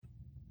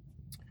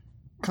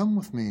Come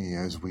with me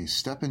as we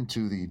step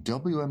into the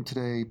WM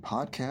Today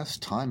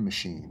podcast time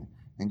machine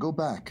and go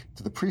back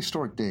to the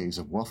prehistoric days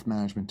of wealth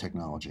management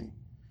technology.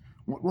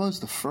 What was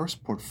the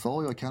first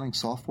portfolio accounting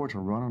software to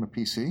run on a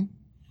PC?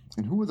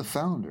 And who were the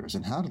founders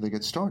and how did they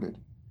get started?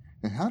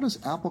 And how does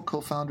Apple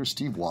co-founder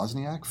Steve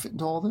Wozniak fit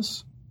into all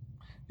this?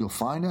 You'll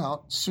find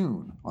out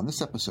soon on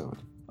this episode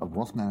of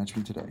Wealth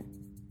Management Today.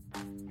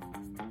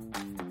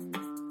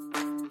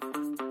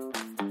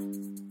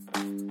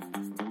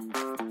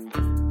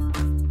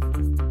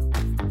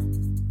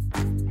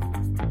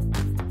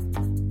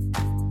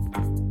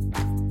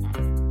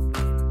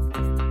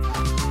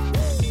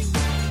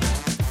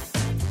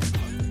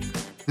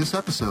 This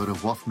episode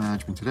of Wealth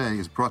Management Today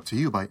is brought to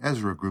you by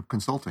Ezra Group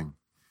Consulting.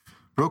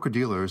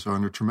 Broker-dealers are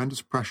under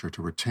tremendous pressure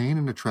to retain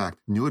and attract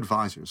new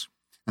advisors,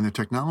 and their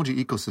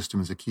technology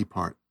ecosystem is a key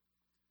part.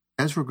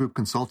 Ezra Group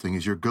Consulting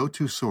is your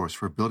go-to source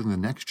for building the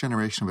next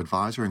generation of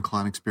advisor and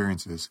client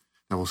experiences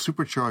that will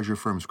supercharge your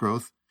firm's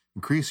growth,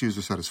 increase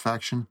user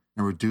satisfaction,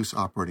 and reduce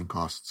operating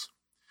costs.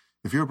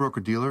 If you're a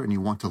broker-dealer and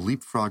you want to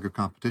leapfrog your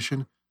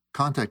competition,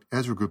 contact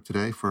Ezra Group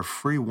today for a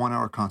free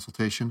 1-hour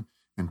consultation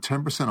and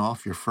 10%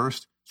 off your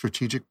first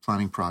strategic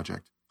planning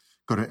project.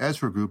 Go to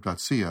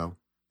ezragroup.co,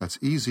 that's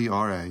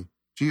EZRAGROUP.co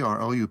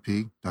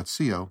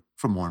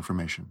for more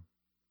information.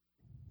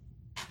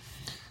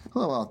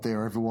 Hello out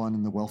there, everyone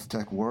in the wealth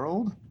tech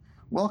world.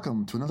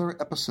 Welcome to another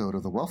episode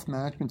of the Wealth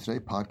Management Today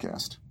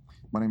podcast.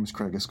 My name is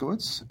Craig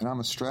Iskowitz, and I'm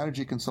a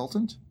strategy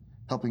consultant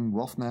helping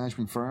wealth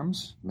management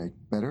firms make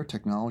better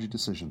technology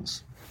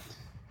decisions.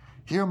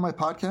 Here on my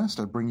podcast,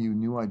 I bring you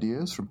new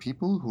ideas from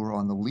people who are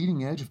on the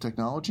leading edge of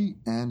technology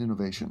and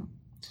innovation.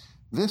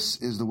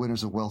 This is the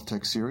Winners of Wealth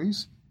Tech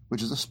series,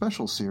 which is a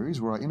special series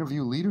where I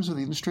interview leaders of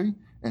the industry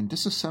and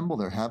disassemble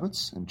their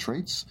habits and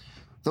traits,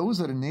 those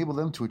that enable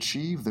them to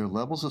achieve their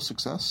levels of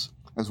success,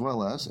 as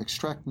well as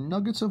extract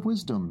nuggets of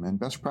wisdom and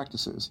best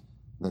practices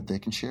that they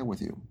can share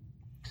with you.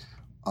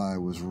 I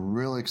was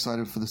really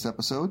excited for this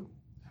episode.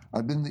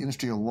 I've been in the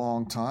industry a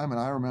long time,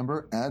 and I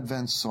remember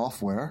Advent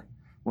Software.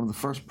 One of the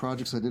first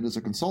projects I did as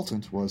a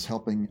consultant was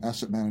helping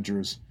asset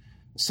managers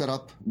set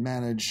up,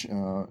 manage,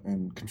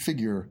 and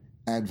configure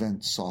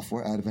Advent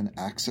software, Advent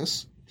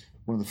Axis,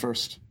 one of the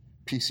first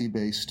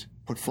PC-based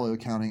portfolio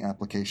accounting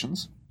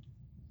applications.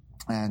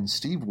 And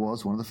Steve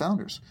was one of the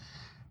founders.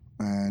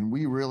 And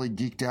we really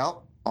geeked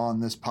out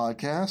on this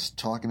podcast,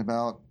 talking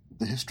about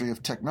the history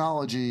of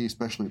technology,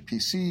 especially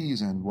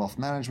PCs and wealth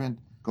management,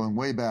 going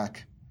way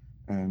back,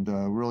 and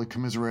really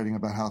commiserating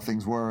about how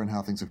things were and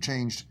how things have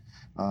changed.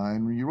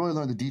 And you really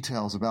learn the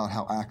details about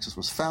how Axis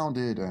was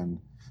founded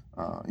and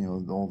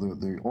all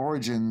the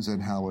origins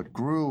and how it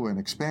grew and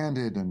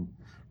expanded and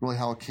really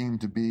how it came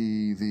to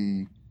be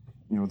the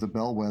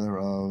bellwether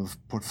of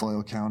portfolio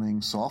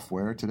accounting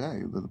software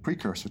today, the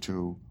precursor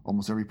to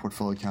almost every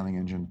portfolio accounting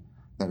engine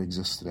that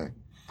exists today.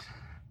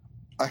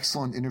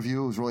 Excellent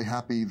interview. I was really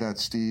happy that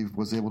Steve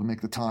was able to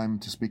make the time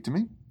to speak to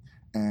me,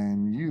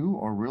 and you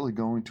are really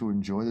going to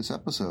enjoy this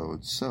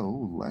episode.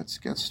 So let's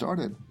get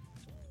started.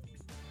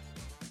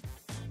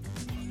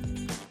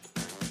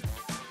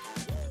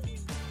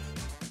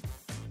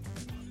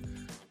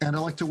 And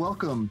I'd like to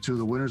welcome to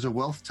the Winners of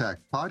Wealth Tech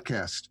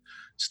podcast,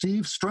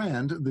 Steve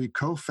Strand, the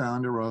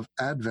co-founder of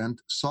Advent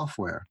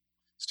Software.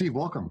 Steve,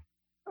 welcome.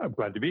 I'm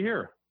glad to be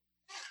here.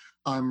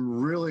 I'm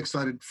really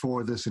excited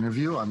for this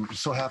interview. I'm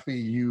so happy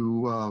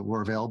you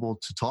were available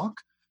to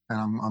talk. And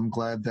I'm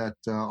glad that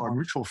our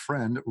mutual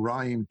friend,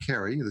 Ryan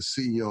Carey, the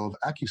CEO of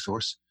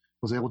AccuSource,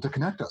 was able to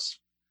connect us.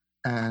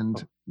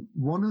 And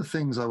one of the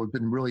things I've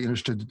been really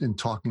interested in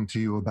talking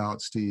to you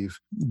about, Steve,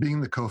 being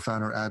the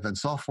co-founder of Advent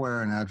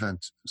Software and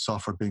Advent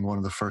Software being one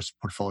of the first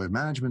portfolio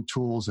management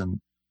tools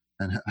and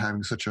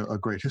having such a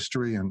great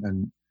history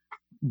and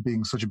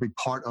being such a big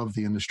part of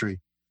the industry,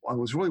 I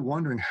was really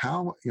wondering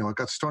how it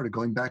got started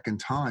going back in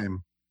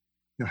time.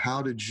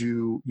 How did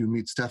you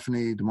meet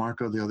Stephanie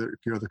DeMarco,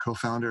 the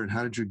co-founder, and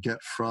how did you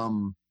get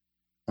from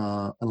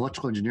an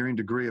electrical engineering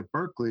degree at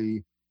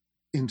Berkeley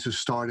into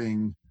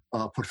starting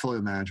a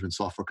portfolio management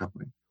software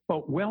company?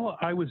 Well,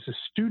 I was a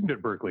student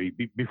at Berkeley.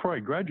 Before I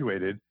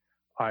graduated,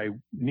 I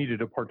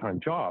needed a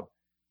part-time job.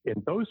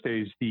 In those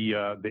days, the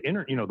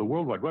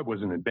World Wide Web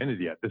wasn't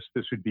invented yet. This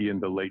would be in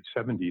the late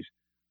 70s.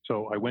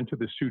 So I went to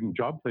the Student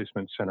Job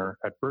Placement Center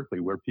at Berkeley,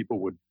 where people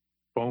would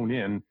phone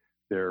in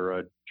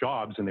their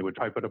jobs and they would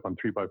type it up on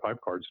 3x5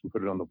 cards and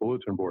put it on the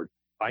bulletin board.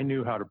 I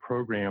knew how to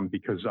program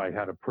because I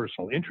had a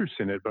personal interest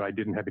in it, but I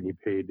didn't have any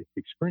paid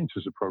experience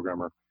as a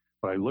programmer.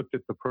 But I looked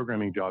at the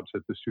programming jobs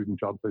at the Student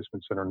Job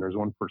Placement Center, and there's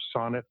one for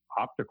Sonnet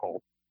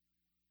Optical.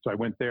 So I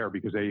went there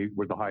because they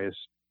were the highest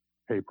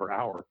pay per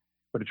hour.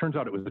 But it turns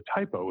out it was a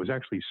typo. It was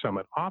actually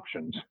Summit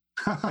Options.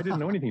 I didn't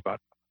know anything about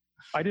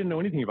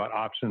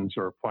options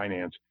or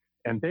finance.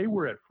 And they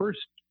were at first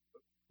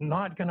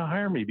not going to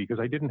hire me because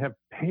I didn't have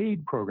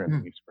paid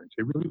programming experience.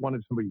 They really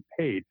wanted somebody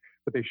paid.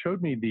 But they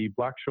showed me the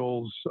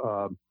Black-Scholes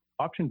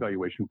option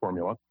valuation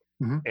formula.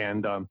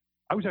 And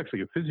I was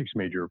actually a physics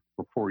major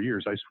for 4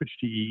 years. I switched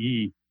to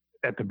EE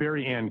at the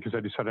very end, because I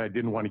decided I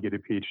didn't want to get a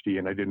PhD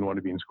and I didn't want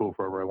to be in school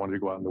forever. I wanted to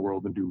go out in the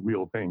world and do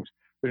real things.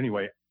 But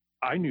anyway,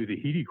 I knew the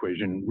heat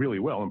equation really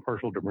well and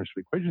partial differential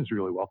equations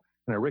really well.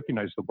 And I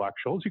recognized the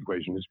Black-Scholes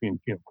equation as being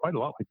quite a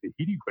lot like the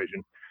heat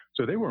equation.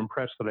 So they were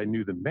impressed that I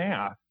knew the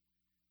math,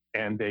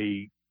 and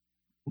they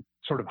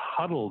sort of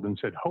huddled and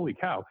said, holy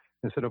cow,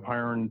 instead of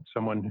hiring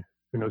someone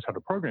who knows how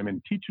to program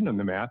and teaching them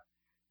the math,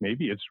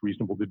 maybe it's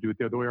reasonable to do it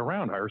the other way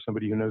around, hire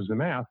somebody who knows the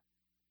math,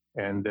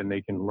 and then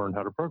they can learn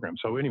how to program.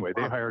 So anyway,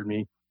 they hired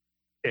me.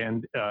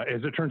 And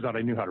as it turns out,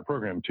 I knew how to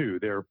program too.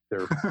 Their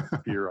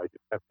fear, I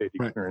didn't have paid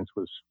experience,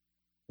 was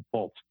the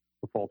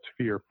false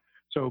fear.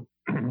 So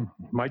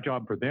my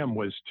job for them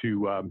was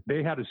to,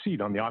 they had a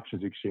seat on the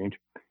options exchange,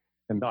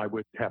 and I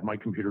would have my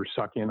computer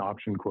suck in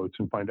option quotes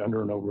and find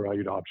under and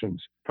overvalued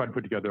options, try to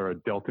put together a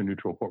delta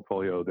neutral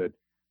portfolio that,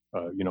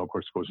 of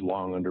course, goes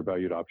long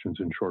undervalued options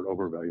and short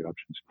overvalued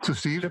options. So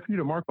Steve, Stephanie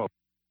DeMarco.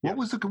 What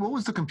was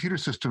the computer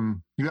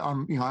system?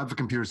 I have a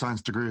computer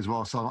science degree as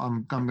well, so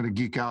I'm going to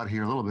geek out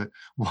here a little bit.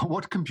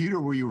 What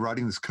computer were you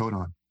writing this code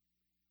on?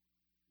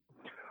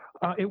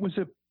 It was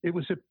a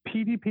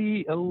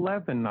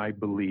PDP-11, I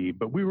believe,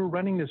 but we were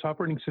running this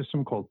operating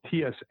system called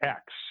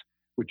TSX,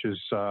 which is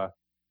I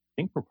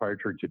think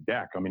proprietary to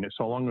DEC. I mean, it's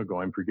so long ago,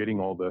 I'm forgetting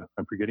all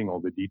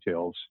the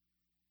details.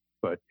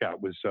 But yeah,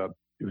 it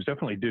was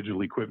definitely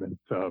digital equipment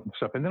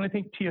stuff. And then I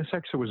think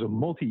TSX, there was a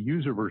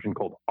multi-user version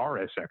called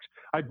RSX.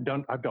 I've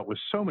dealt with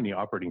so many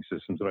operating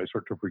systems that I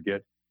start to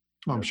forget.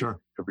 I'm sure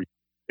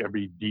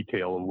every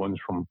detail of ones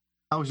from.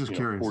 I was just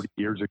curious. 40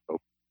 years ago.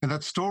 And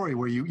that story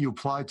where you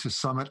applied to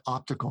Summit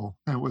Optical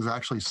and it was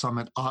actually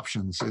Summit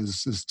Options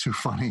is too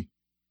funny.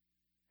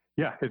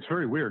 Yeah, it's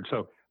very weird.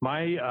 So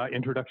my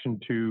introduction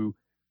to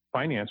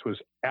finance was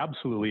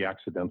absolutely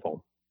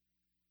accidental.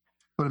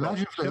 But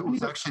imagine if it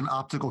was actually an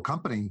optical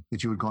company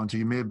that you had gone to.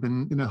 You may have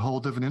been in a whole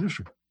different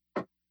industry.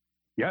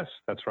 Yes,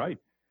 that's right.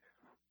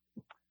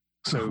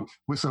 So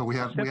we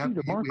have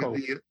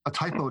a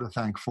typo to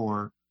thank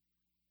for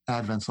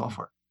Advent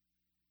Software.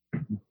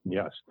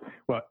 Yes.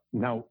 Well,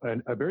 now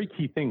a very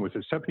key thing was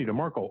that Stephanie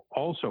DeMarco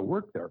also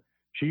worked there.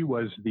 She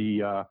was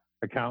the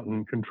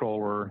accountant,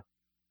 controller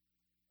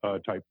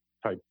type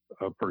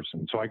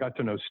person. So I got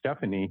to know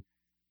Stephanie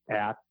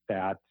at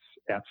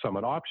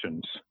Summit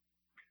Options.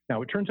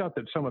 Now, it turns out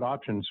that Summit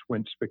Options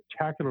went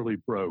spectacularly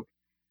broke.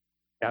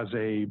 As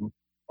a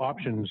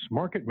options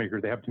market maker,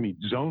 they have to meet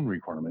zone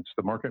requirements.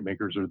 The market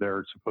makers are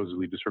there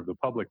supposedly to serve the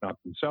public, not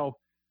themselves.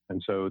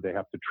 And so they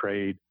have to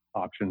trade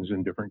options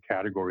in different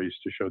categories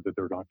to show that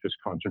they're not just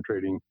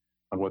concentrating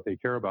on what they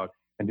care about.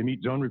 And to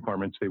meet zone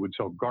requirements, they would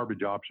sell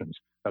garbage options.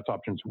 That's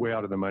options way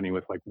out of the money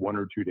with like 1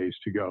 or 2 days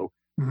to go.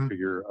 Mm-hmm.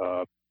 Figure,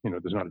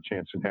 there's not a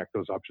chance in heck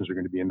those options are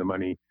going to be in the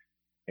money.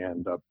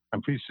 And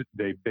I'm pleased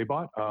they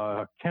bought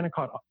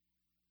Kennecott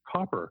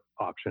Copper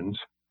options,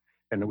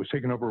 and it was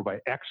taken over by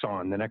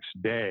Exxon the next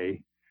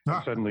day.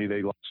 And suddenly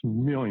they lost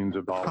millions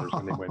of dollars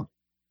and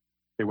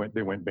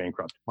they went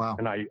bankrupt. Wow.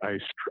 And I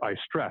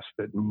stressed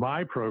that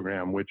my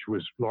program, which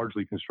was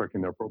largely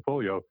constructing their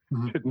portfolio,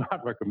 did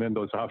not recommend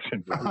those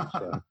options.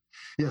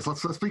 Yes,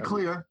 let's be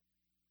clear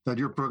that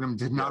your program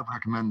did not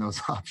recommend those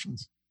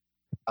options.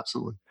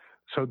 Absolutely.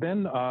 So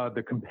then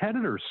the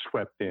competitors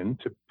swept in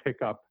to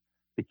pick up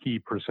the key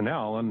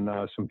personnel, and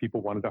some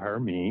people wanted to hire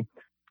me.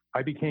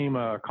 I became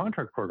a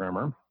contract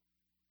programmer,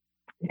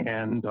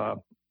 and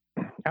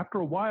after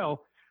a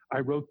while, I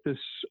wrote this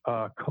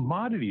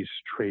commodities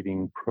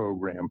trading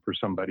program for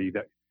somebody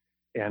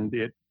and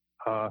it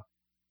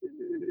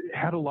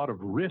had a lot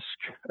of risk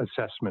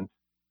assessment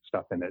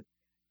stuff in it.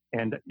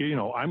 And,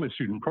 I'm a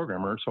student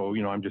programmer, so,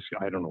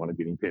 I don't know what I'm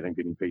getting paid. I'm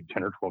getting paid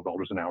 $10 or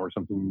 $12 an hour,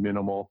 something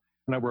minimal.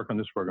 And I work on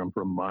this program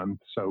for a month.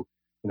 So,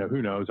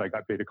 who knows? I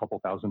got paid a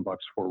couple $1,000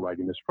 for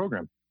writing this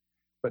program.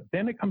 But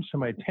then it comes to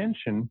my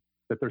attention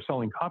that they're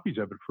selling copies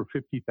of it for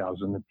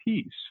 $50,000 a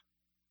piece.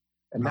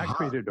 And that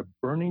created a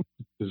burning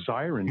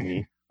desire in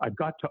me. I've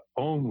got to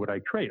own what I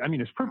trade. I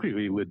mean, it's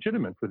perfectly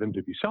legitimate for them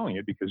to be selling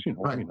it because,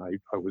 I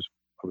was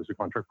a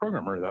contract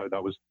programmer.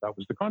 That was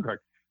the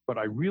contract. But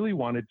I really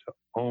wanted to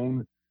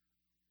own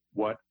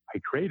what I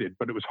traded.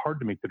 But it was hard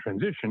to make the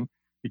transition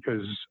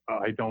because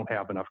I don't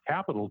have enough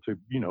capital to,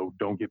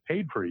 don't get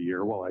paid for a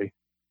year while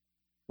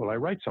I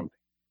write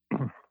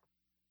something.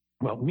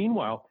 Well,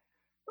 meanwhile,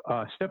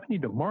 Stephanie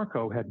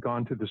DeMarco had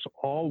gone to this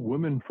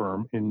all-women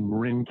firm in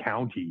Marin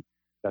County.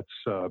 That's,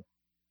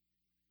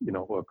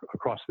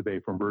 across the bay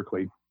from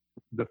Berkeley.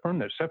 The firm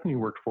that Stephanie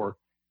worked for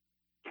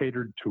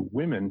catered to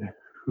women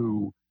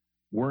who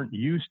weren't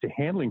used to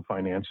handling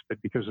finance, but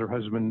because their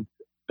husband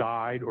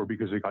died or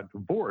because they got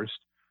divorced,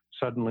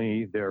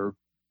 suddenly they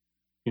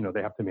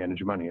have to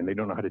manage money and they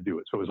don't know how to do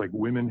it. So it was like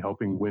women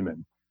helping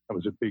women. That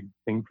was a big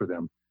thing for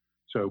them.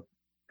 So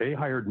they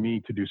hired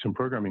me to do some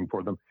programming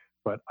for them,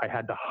 but I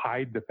had to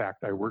hide the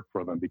fact I worked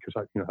for them because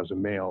as a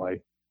male, I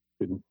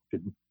didn't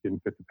fit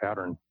the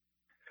pattern.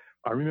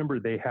 I remember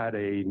they had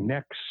a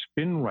NEC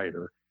spin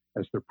writer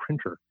as their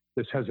printer.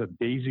 This has a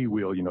daisy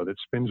wheel, that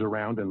spins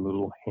around and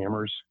little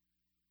hammers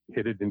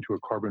hit it into a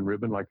carbon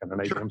ribbon like an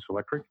IBM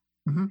Selectric.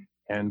 Mm-hmm.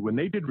 And when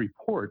they did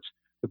reports,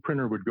 the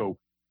printer would go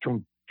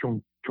chunk,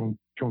 chunk, chunk,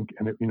 chunk,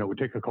 and it would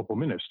take a couple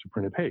minutes to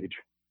print a page.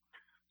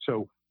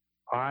 So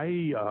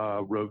I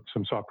wrote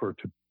some software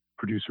to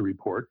produce a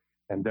report,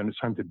 and then it's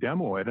time to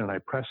demo it, and I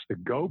press the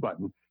go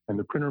button, and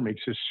the printer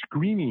makes this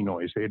screaming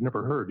noise they had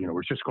never heard. It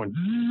was just going,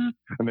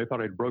 and they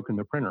thought I'd broken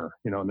the printer,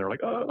 and they're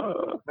like,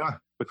 oh.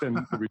 But then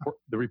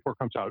the report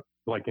comes out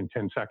like in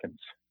 10 seconds,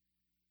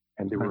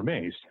 and they were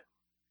amazed.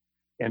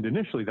 And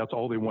initially, that's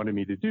all they wanted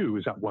me to do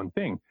is that one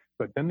thing.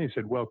 But then they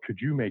said, well, could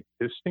you make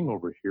this thing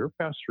over here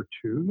faster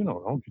too?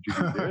 Could you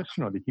do this?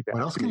 They keep asking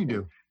what else can you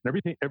do?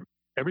 And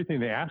everything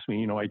they asked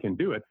me, I can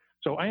do it.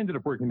 So I ended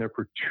up working there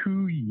for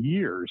 2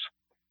 years.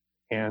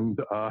 And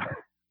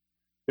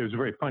it was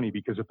very funny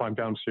because if I'm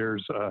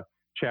downstairs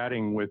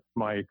chatting with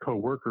my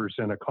coworkers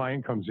and a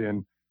client comes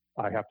in,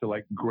 I have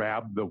to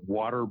grab the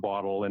water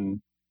bottle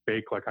and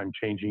bake like I'm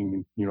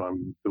changing,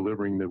 I'm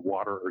delivering the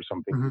water or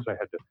something, because I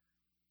had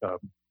to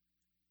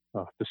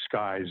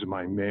disguise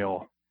my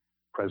male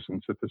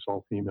presence at this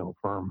all-female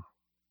firm.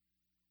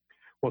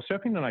 Well,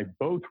 Stephanie and I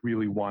both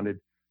really wanted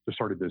to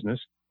start a business,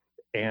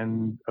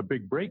 and a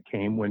big break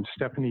came when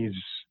Stephanie's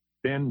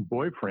then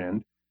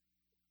boyfriend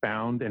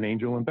found an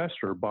angel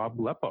investor, Bob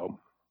Leppo.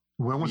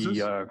 When was this?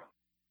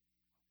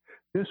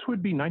 This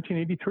would be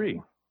 1983.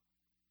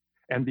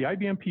 And the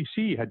IBM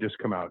PC had just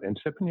come out, and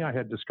Stephanie and I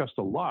had discussed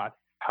a lot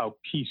how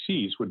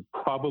PCs would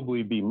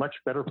probably be much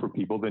better for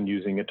people than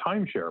using a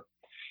timeshare.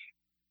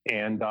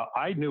 And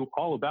I knew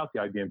all about the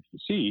IBM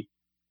PC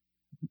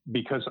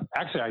because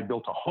actually I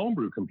built a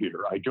homebrew computer.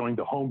 I joined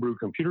the Homebrew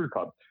Computer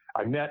Club.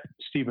 I met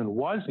Stephen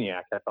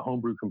Wozniak at the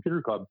Homebrew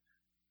Computer Club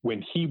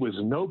when he was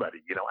nobody.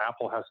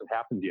 Apple hasn't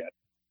happened yet.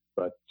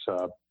 But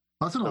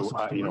that's an awesome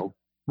story.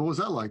 What was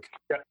that like?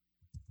 Yeah,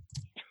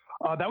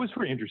 that was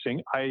very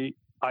interesting. I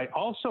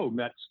also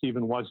met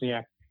Stephen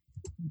Wozniak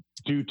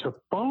due to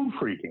phone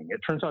phreaking.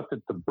 It turns out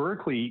that the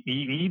Berkeley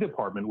EE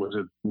department was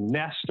a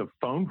nest of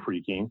phone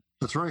phreaking.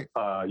 That's right.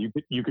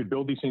 You could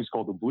build these things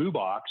called the Blue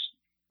Box,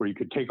 where you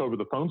could take over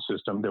the phone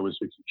system. There was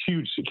a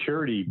huge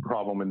security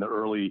problem in the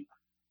early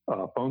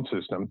phone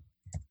system.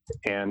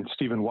 And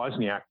Stephen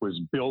Wozniak was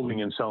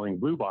building and selling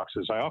Blue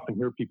Boxes. I often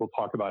hear people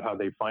talk about how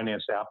they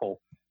financed Apple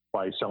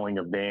by selling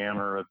a van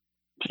or a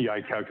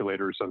TI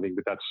calculator or something,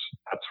 but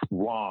that's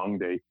wrong.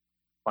 They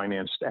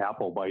financed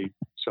Apple by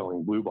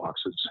selling Blue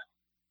Boxes.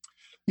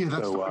 Yeah,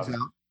 that's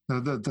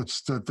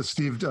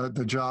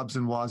the Jobs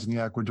and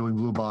Wozniak were doing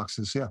Blue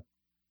Boxes. Yeah.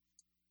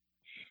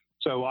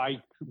 So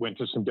I went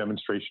to some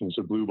demonstrations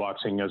of Blue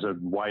Boxing as a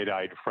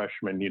wide-eyed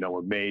freshman,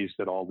 amazed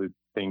at all the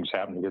things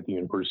happening at the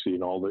university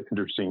and all the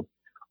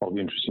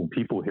interesting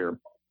people here.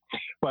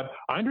 But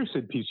I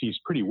understood PCs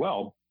pretty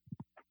well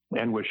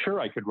and was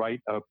sure I could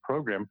write a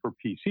program for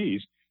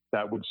PCs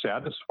that would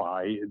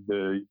satisfy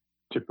the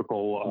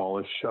typical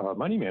smallish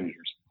money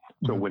managers.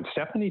 So when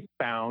Stephanie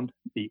found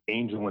the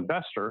angel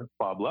investor,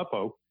 Bob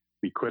Leppo,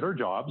 we quit our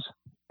jobs,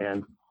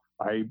 and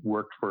I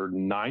worked for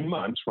 9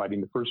 months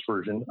writing the first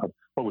version of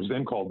what was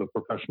then called the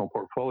Professional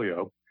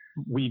Portfolio.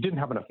 We didn't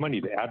have enough money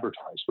to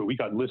advertise, but we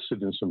got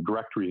listed in some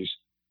directories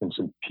in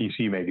some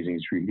PC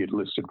magazines where you get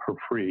listed for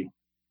free.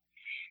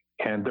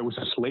 And there was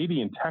this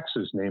lady in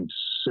Texas named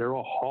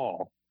Sarah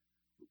Hall,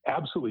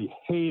 absolutely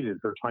hated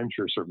her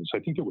timeshare service. I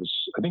think it was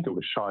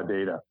Shaw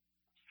Data.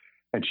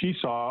 And she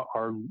saw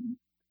our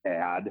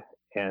ad,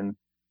 and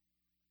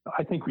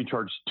I think we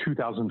charged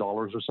 $2,000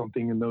 or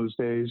something in those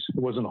days.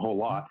 It wasn't a whole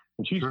lot.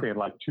 And she's paying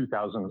like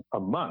 $2,000 a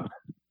month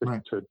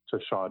to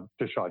Shaw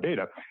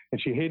Data.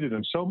 And she hated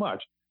them so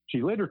much.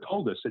 She later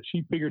told us that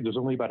she figured there's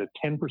only about a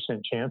 10%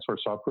 chance our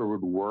software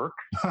would work,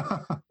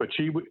 but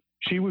she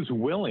was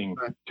willing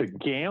to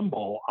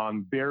gamble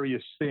on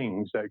various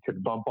things that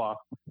could bump off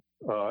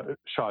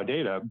Shaw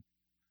Data.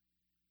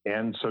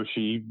 And so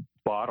she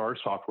bought our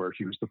software.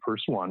 She was the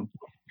first one.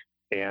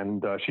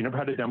 And she never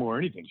had a demo or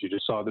anything. She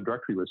just saw the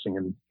directory listing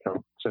and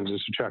sends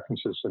us a check and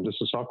says, send us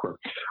the software.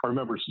 I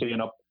remember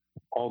staying up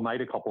all night,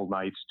 a couple of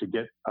nights, to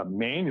get a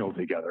manual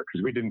together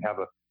because we didn't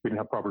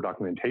have proper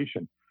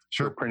documentation.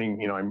 Sure. So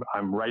printing,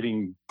 I'm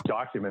writing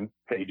document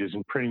pages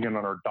and printing it on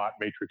our dot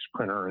matrix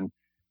printer and,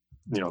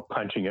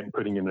 punching it and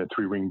putting it in a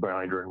 3-ring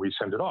binder, and we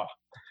send it off.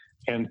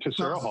 And to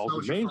Sarah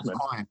Hall's amazement.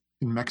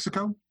 In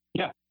Mexico?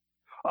 Yeah.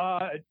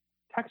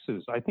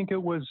 Texas. I think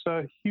it was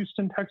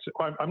Houston, Texas.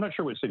 I'm not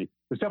sure what city. It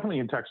was definitely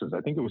in Texas. I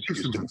think it was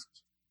Houston. Texas.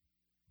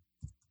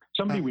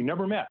 Somebody we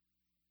never met.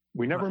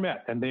 We never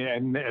met, and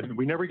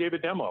we never gave a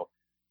demo.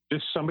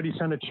 Just somebody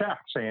sent a check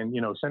saying,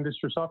 send us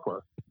your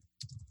software.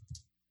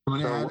 From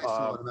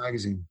an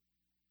magazine.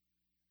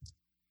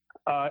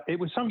 It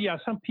was some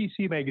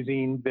PC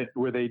magazine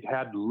where they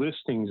had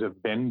listings of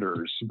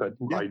vendors, but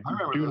I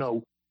do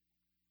know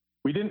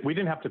we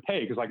didn't have to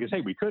pay because, like I say,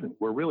 we couldn't.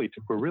 We're really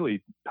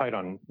tight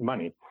on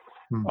money.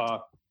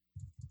 That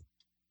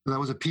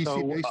was a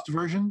PC-based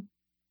version?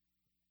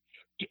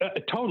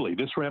 Totally.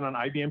 This ran on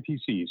IBM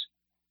PCs.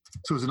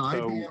 So it was an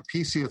IBM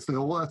PC. That's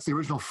the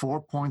original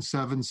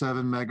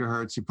 4.77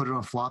 megahertz. You put it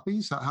on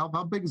floppies? How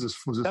big is this?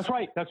 That's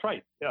right.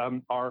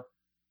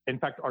 in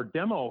fact, our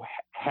demo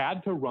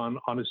had to run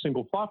on a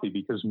single floppy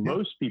because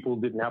most people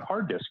didn't have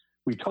hard disks.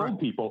 We told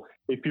people,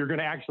 if you're going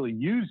to actually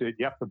use it,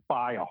 you have to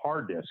buy a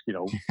hard disk,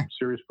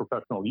 serious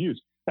professional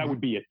use. That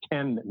would be a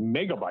 10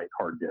 megabyte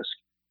hard disk.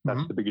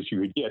 That's the biggest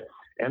you could get.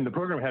 And the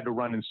program had to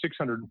run in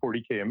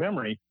 640K of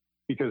memory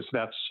because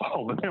that's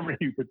all the memory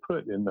you could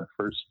put in the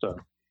first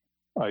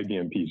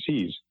IBM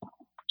PCs.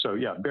 So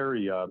yeah,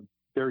 very,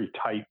 very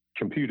tight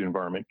compute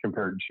environment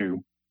compared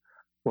to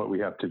what we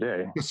have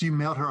today. So you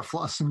mailed her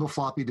a single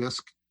floppy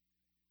disk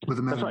with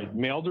a manual. That's right.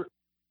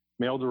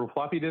 Mailed her a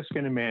floppy disk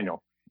and a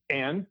manual.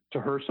 And to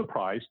her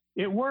surprise,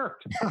 it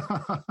worked.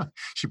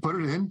 She put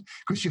it in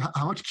because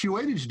how much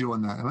QA did you do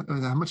on that?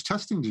 How much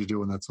testing did you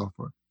do on that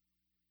software?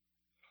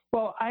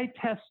 Well, I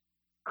test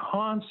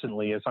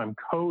constantly as I'm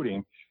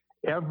coding.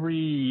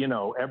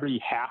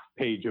 Every half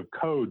page of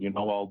code,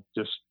 I'll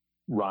just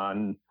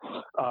run.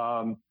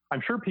 I'm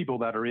sure people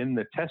that are in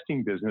the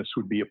testing business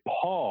would be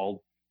appalled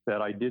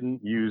that I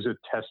didn't use a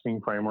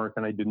testing framework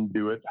and I didn't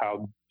do it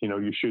how,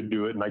 you should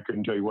do it. And I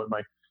couldn't tell you what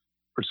my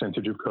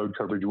percentage of code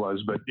coverage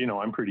was, but,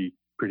 I'm pretty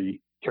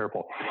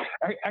careful.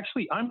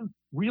 Actually, I'm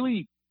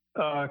really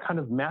kind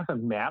of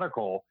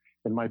mathematical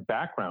in my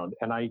background,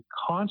 and I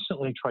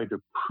constantly try to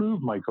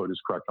prove my code is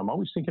correct. I'm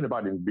always thinking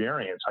about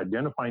invariance,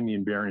 identifying the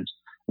invariance,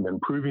 and then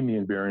proving the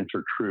invariance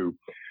are true.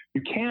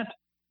 You can't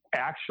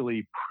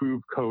actually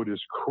prove code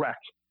is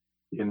correct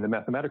in the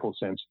mathematical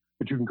sense,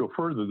 but you can go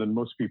further than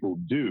most people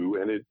do,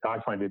 and I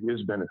find it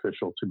is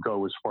beneficial to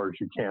go as far as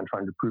you can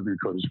trying to prove your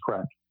code is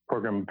correct.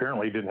 Program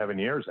apparently didn't have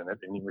any errors in it,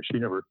 and she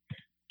never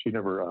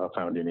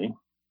found any.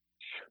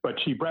 But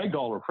she bragged to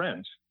all her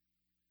friends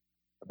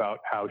about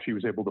how she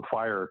was able to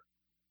fire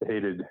the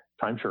hated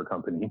timeshare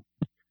company.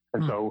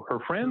 And so her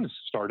friends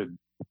started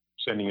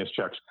sending us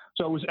checks.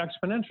 So it was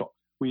exponential.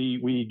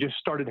 We just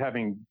started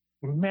having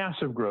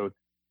massive growth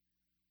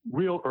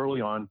real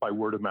early on by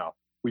word of mouth.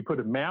 We put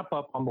a map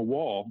up on the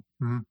wall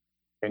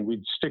and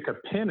we'd stick a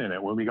pin in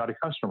it when we got a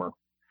customer.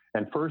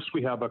 And first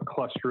we have a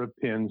cluster of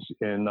pins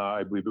in,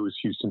 I believe it was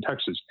Houston,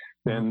 Texas.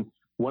 Then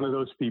one of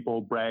those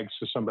people brags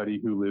to somebody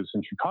who lives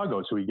in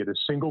Chicago. So we get a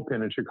single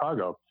pin in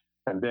Chicago.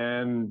 And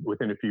then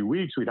within a few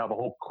weeks, we'd have a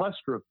whole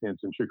cluster of pins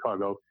in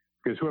Chicago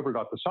because whoever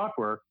got the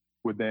software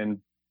would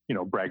then,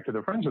 brag to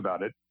their friends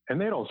about it.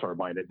 And they'd all start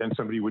buying it. Then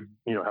somebody would,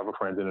 have a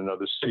friend in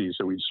another city.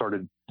 So we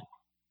started,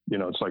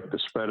 it's like the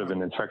spread of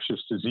an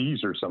infectious disease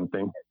or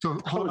something. So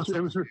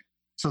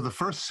the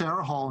first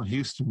Sarah Hall in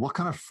Houston, what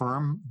kind of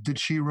firm did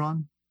she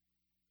run?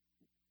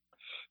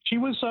 She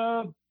was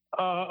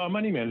a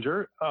money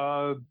manager.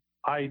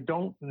 I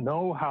don't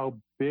know how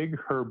big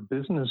her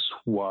business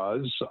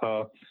was.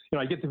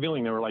 I get the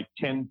feeling there were like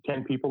 10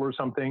 people or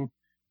something,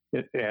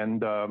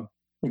 and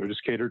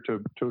just catered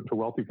to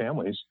wealthy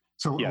families.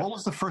 So yes. What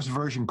was the first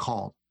version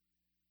called?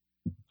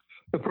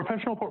 The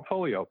Professional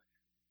Portfolio.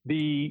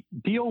 The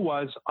deal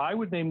was I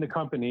would name the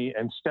company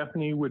and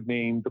Stephanie would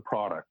name the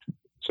product.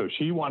 So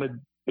she wanted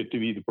it to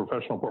be the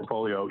Professional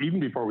Portfolio. Even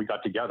before we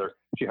got together,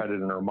 she had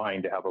it in her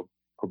mind to have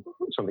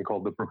something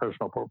called the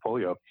Professional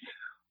Portfolio.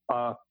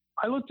 I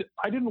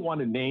didn't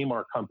want to name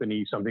our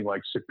company something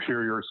like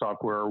Superior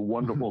Software or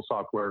Wonderful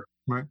Software.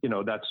 Right.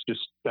 That's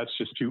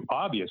just too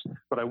obvious.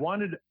 But I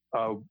wanted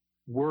a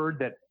word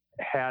that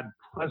had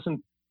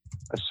pleasant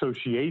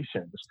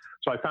associations.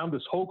 So I found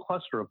this whole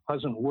cluster of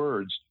pleasant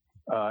words: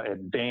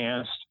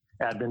 advanced,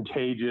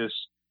 advantageous,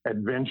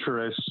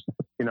 adventurous.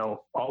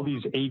 All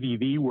these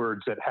ADV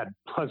words that had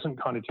pleasant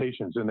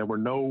connotations, and there were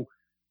no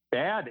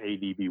bad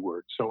ADV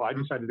words. So I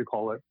decided to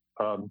call it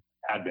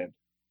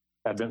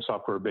Advent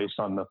software based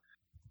on the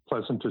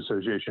pleasant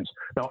associations.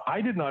 Now,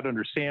 I did not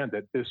understand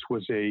that this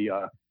was a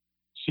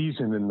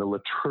season in the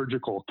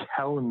liturgical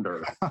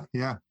calendar.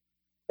 Yeah.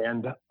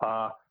 And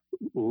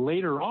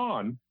later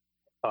on,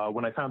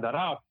 when I found that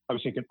out, I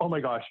was thinking, oh my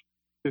gosh,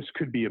 this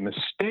could be a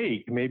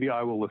mistake. Maybe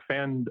I will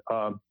offend,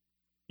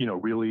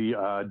 really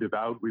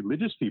devout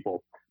religious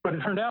people. But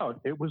it turned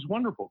out it was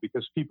wonderful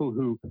because people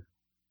who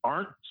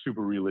aren't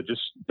super religious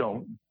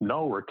don't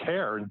know or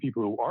care, and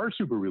people who are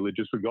super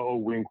religious would go, "Oh,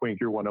 wink, wink,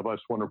 you're one of us.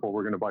 Wonderful,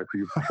 we're going to buy for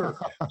you for sure."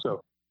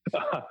 So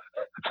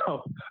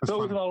it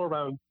was an all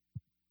around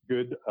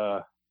good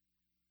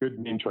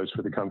name choice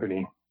for the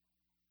company.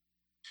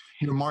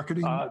 Your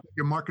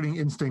marketing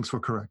instincts were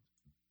correct.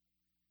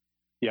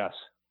 Yes,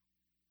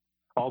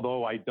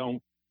 although I don't.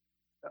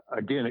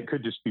 Again, it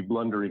could just be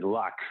blundering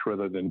luck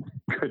rather than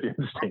good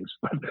instincts.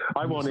 But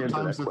I won't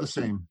answer that. Sometimes they're the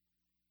same.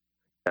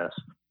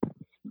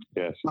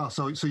 Yes. Oh,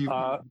 so you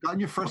got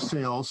your first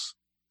sales.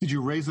 Did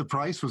you raise the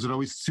price? Was it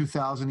always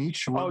 $2,000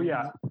 each? Oh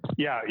yeah.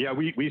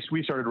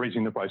 We started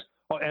raising the price,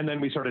 and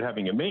then we started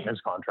having a maintenance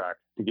contract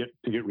to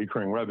get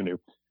recurring revenue,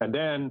 and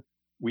then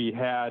we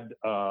had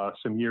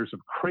some years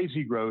of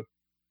crazy growth,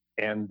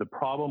 and the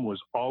problem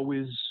was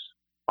always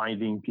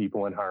finding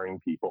people and hiring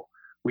people.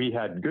 We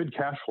had good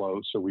cash flow,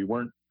 so we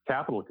weren't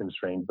capital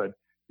constrained, but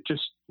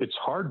it's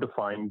hard to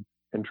find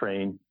and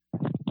train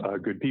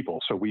good people.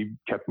 So we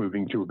kept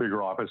moving to a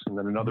bigger office and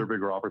then another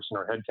bigger office, and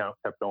our headcount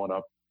kept going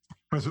up.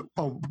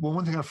 Well,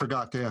 one thing I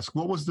forgot to ask: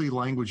 what was the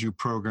language you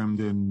programmed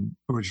in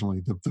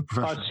originally? The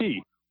professional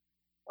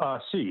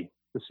C,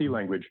 the C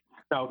language.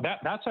 Now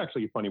that's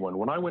actually a funny one.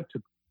 When I went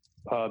to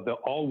the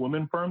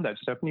all-woman firm that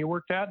Stephanie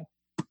worked at,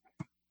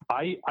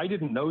 I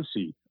didn't know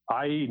C.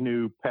 I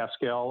knew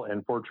Pascal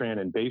and Fortran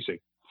and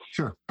BASIC.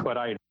 Sure. But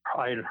I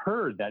had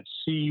heard that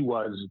C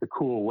was the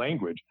cool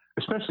language,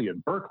 especially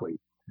at Berkeley.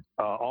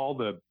 All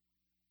the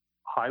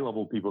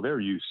high-level people there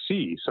use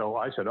C. So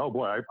I said, oh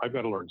boy, I've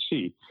got to learn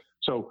C.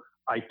 So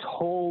I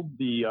told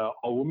the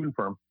all-woman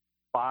firm,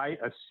 buy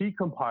a C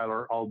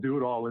compiler, I'll do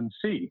it all in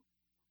C.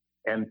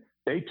 And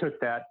they took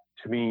that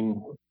to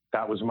mean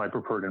that was my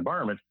preferred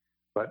environment.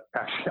 But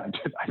actually,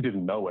 I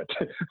didn't know it.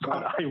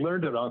 But I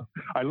learned it on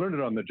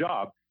the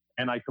job,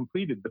 and I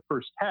completed the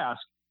first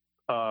task,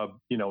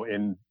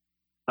 in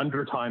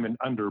under time and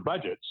under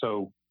budget.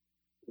 So,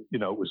 it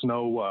was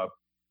no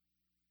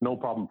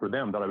problem for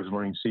them that I was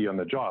learning C on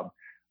the job.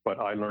 But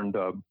I learned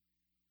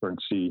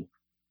C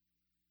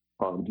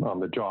on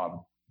the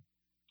job,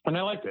 and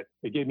I liked it.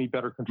 It gave me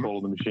better control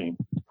of the machine.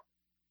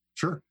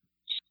 Sure.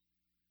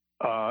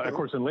 Of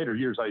course, in later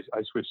years, I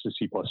switched to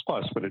C++,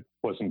 but it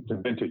wasn't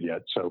invented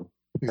yet, so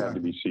it had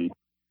to be C.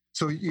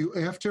 So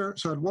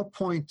at what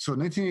point? So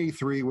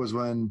 1983 was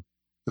when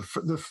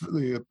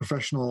the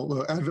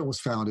professional Advent was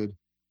founded,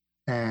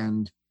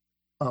 and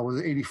was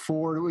it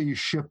 84 where you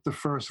shipped the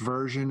first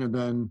version, and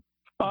then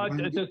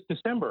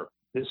December.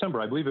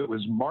 I believe it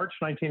was March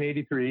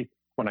 1983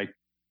 when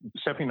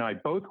Stephanie and I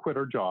both quit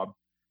our job.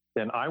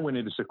 Then I went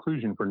into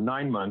seclusion for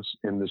 9 months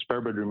in the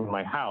spare bedroom of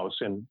my house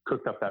and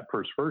cooked up that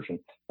first version.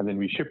 And then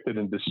we shipped it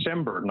in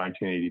December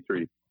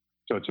 1983.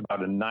 So it's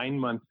about a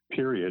 9-month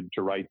period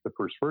to write the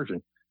first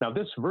version. Now,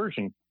 this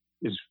version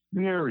is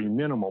very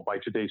minimal by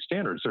today's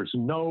standards. There's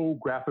no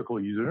graphical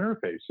user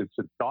interface. It's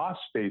a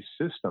DOS-based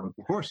system.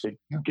 Of course. It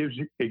gives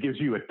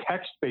you a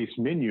text-based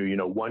menu,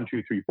 1,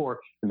 2, 3, 4,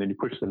 and then you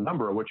push the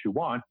number of what you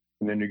want,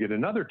 and then you get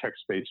another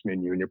text-based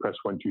menu, and you press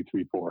 1, 2,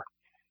 3, 4.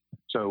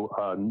 So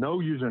no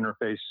user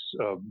interface,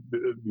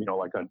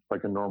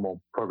 like a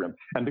normal program.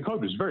 And the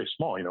code was very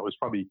small. It was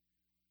probably,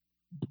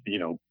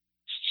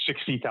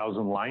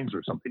 60,000 lines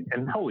or something.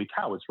 And holy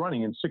cow, it's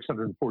running in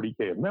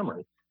 640K of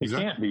memory. It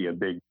can't be a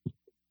big,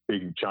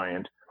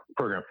 giant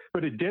program.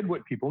 But it did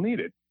what people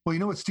needed. Well,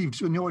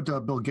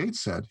 Bill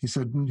Gates said? He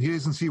said he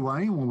doesn't see why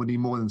anyone would need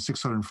more than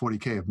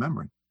 640K of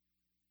memory.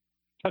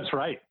 That's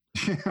right.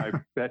 I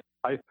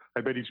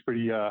bet he's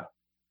pretty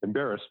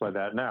embarrassed by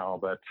that now,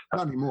 but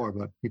not anymore,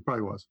 but he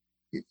probably was.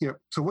 Yeah.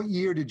 So what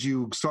year did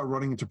you start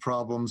running into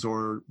problems,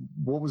 or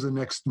what was the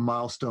next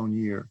milestone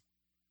year?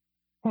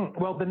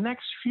 Well, the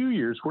next few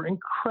years were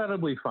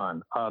incredibly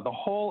fun. The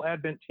whole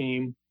Advent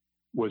team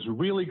was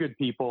really good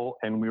people,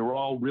 and we were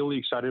all really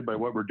excited by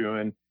what we're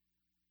doing.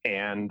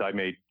 And I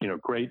made,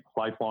 great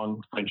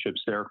lifelong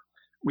friendships there.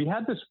 We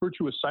had this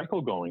virtuous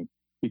cycle going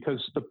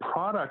because the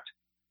product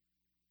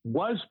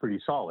was pretty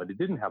solid. It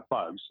didn't have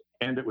bugs,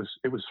 and it was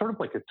sort of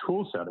like a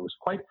tool set. It was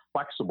quite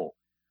flexible.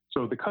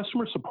 So the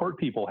customer support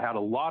people had a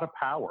lot of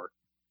power,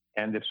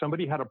 and if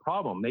somebody had a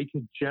problem, they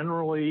could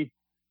generally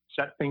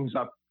set things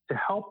up to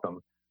help them.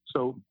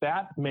 So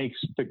that makes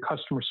the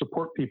customer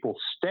support people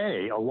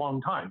stay a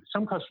long time.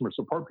 Some customer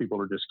support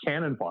people are just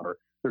cannon fodder.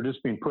 They're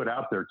just being put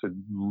out there to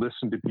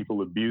listen to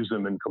people abuse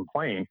them and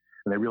complain,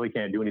 and they really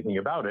can't do anything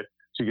about it.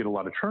 So you get a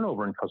lot of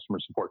turnover in customer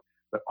support.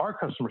 But our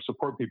customer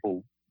support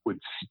people would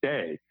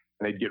stay,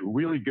 and they'd get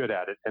really good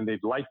at it, and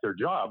they'd like their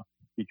job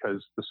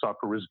because the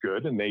software was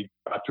good, and they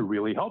got to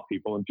really help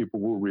people, and people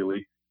were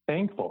really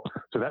thankful.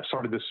 So that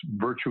started this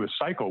virtuous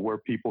cycle where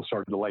people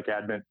started to like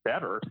Advent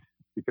better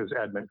because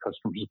Advent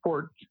customer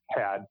support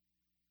had,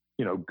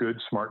 good,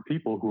 smart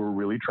people who were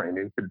really trained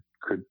and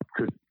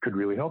could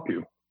really help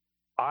you.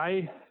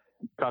 I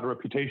got a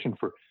reputation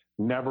for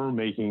never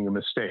making a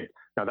mistake.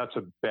 Now that's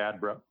a bad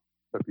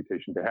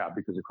reputation to have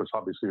because, of course,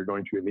 obviously you're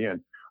going to in the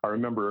end. I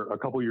remember a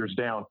couple years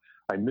down,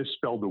 I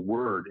misspelled a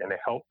word in a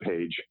help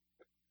page,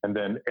 and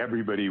then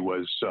everybody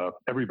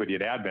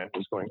at Advent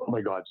was going, "Oh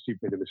my God, Steve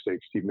made a mistake.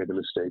 Steve made a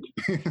mistake."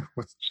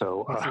 What's it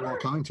all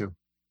coming to?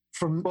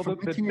 From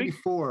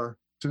 1984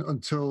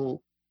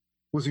 until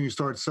was when you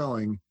started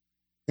selling,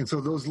 and so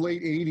those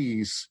late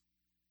 80s.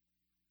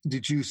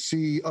 Did you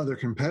see other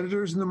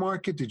competitors in the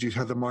market? Did you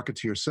have the market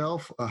to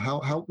yourself?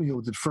 How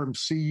did firms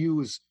see you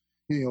as,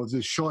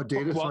 did Shaw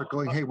Data start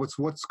going, hey, what's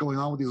going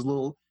on with these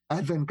little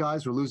Advent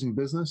guys? We're losing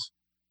business?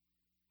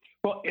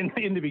 Well,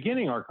 in the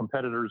beginning, our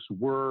competitors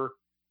were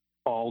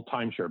all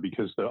timeshare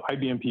because the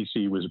IBM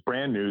PC was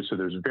brand new. So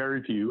there's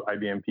very few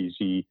IBM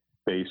PC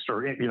based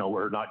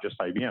or not just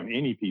IBM,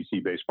 any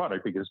PC based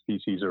product because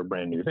PCs are a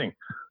brand new thing.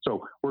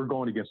 So we're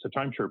going against the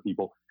timeshare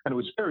people. And it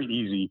was very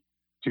easy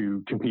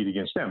to compete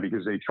against them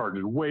because they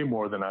charged way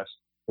more than us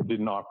and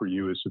didn't offer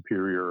you a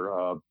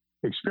superior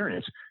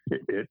experience.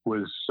 It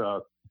was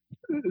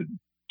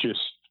just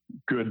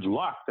good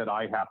luck that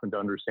I happened to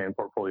understand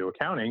portfolio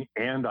accounting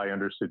and I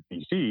understood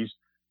PCs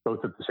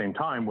both at the same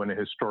time when a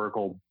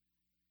historical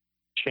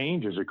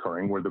change is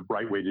occurring where the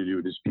right way to do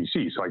it is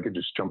PC. So I could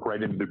just jump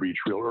right into the breach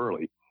real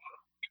early.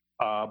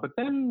 But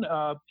then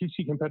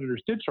PC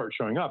competitors did start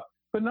showing up,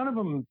 but none of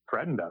them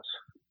threatened us.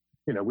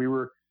 We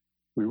were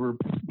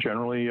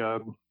generally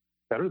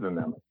better than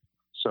them.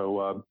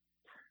 So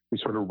we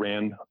sort of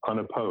ran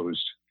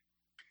unopposed.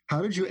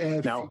 How did you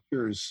add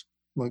features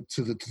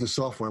to the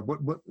software?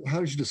 How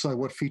did you decide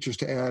what features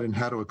to add and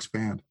how to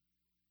expand?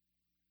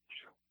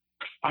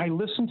 I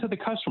listened to the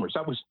customers.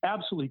 That was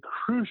absolutely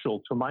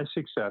crucial to my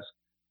success,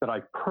 that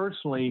I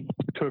personally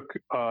took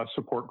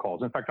support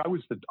calls. In fact, I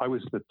was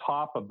the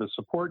top of the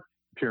support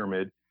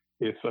pyramid.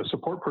 If a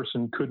support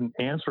person couldn't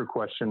answer a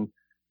question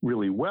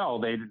really well,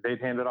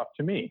 they'd hand it off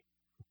to me.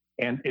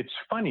 And it's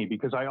funny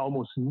because I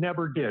almost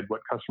never did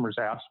what customers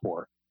asked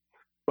for.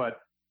 But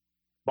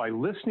by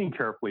listening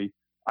carefully,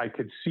 I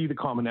could see the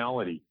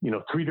commonality.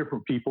 3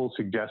 different people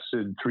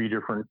suggested 3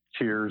 different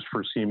tiers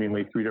for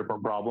seemingly 3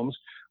 different problems.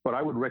 But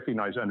I would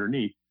recognize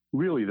underneath,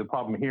 really the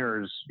problem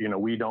here is,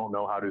 we don't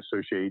know how to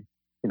associate,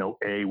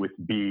 A with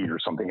B or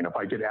something. And if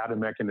I could add a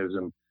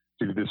mechanism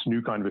to this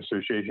new kind of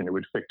association, it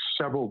would fix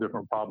several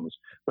different problems.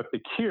 But the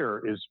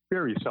cure is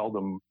very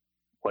seldom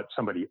what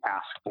somebody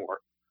asked for.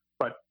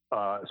 But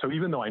so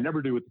even though I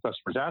never do what the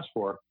customers ask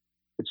for,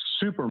 it's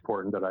super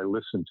important that I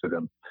listen to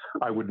them.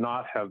 I would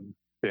not have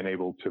been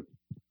able to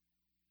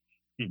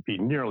be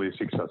nearly as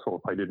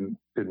successful if I didn't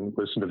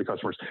listen to the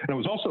customers. And it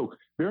was also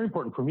very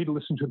important for me to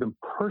listen to them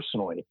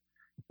personally.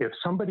 If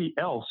somebody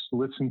else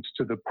listens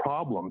to the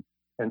problem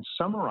and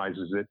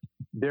summarizes it,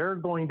 they're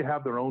going to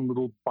have their own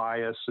little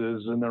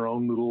biases and their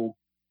own little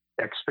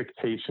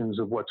expectations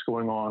of what's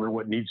going on or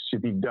what needs to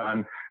be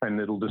done, and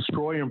it'll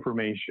destroy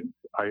information.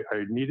 I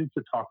needed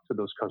to talk to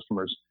those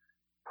customers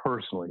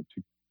personally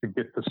to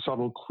get the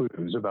subtle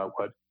clues about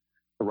what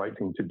the right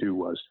thing to do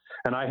was.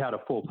 And I had a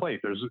full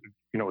plate. There's,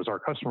 as our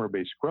customer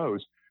base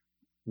grows,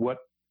 what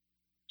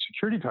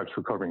security types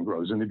we're covering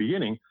grows. In the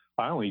beginning,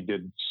 I only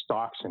did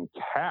stocks and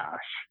cash,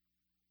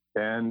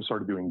 and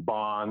started doing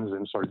bonds,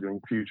 and started doing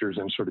futures,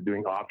 and started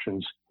doing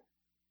options.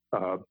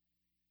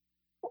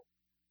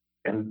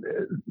 And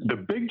the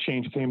big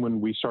change came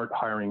when we started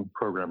hiring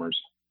programmers.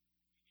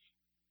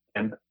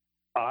 And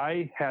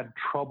I had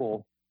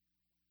trouble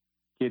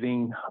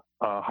getting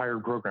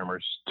hired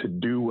programmers to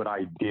do what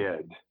I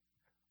did.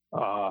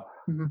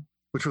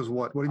 Which was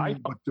what? What do you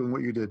mean doing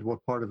what you did? What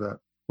part of that?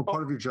 What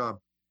part of your job?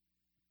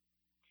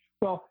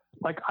 Well,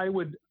 I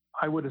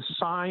would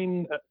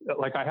assign,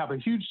 I have a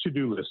huge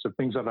to-do list of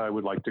things that I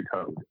would like to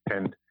code.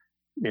 And,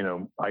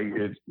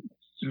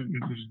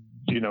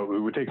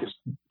 it would take us,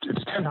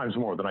 it's 10 times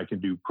more than I can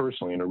do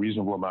personally in a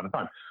reasonable amount of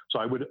time. So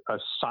I would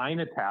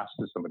assign a task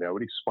to somebody. I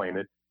would explain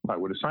it. I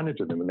would assign it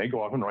to them, and they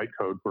go off and write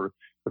code for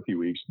a few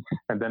weeks.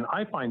 And then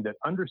I find that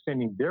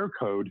understanding their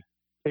code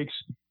takes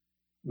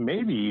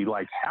maybe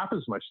half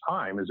as much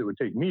time as it would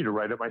take me to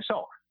write it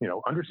myself.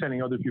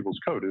 Understanding other people's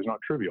code is not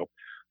trivial.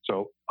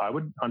 So I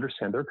would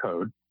understand their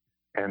code,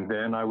 and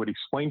then I would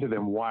explain to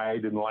them why I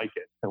didn't like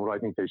it and what I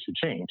think they should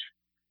change.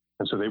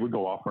 And so they would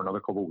go off for another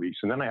couple of weeks.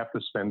 And then I have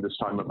to spend this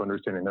time of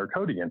understanding their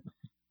code again.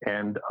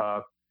 And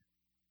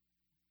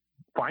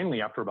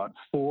finally, after about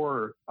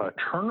 4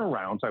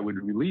 turnarounds, I would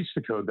release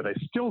the code that I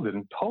still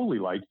didn't totally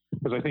like,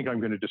 because I think I'm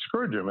going to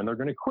discourage them and they're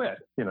going to quit.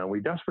 We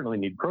desperately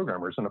need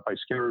programmers. And if I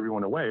scare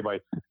everyone away by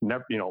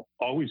never,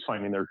 always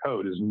finding their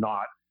code is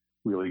not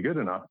really good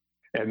enough.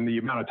 And the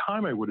amount of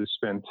time I would have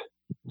spent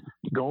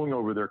going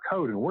over their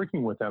code and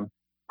working with them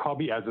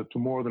probably adds up to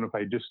more than if I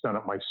had just done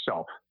it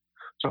myself.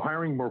 So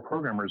hiring more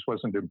programmers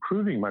wasn't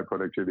improving my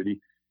productivity.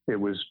 It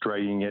was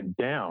dragging it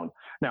down.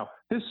 Now,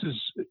 this is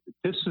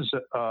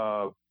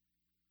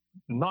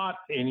not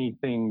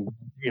anything,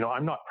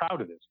 I'm not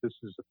proud of this. This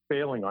is a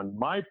failing on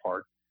my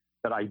part,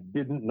 that I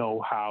didn't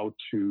know how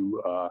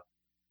to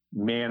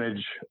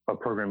manage a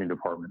programming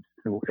department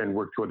and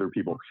work with other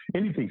people.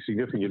 Anything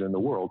significant in the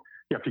world,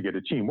 you have to get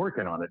a team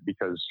working on it,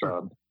 because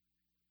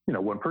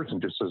one person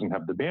just doesn't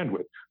have the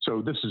bandwidth.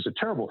 So this is a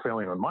terrible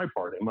failing on my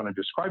part. And when I'm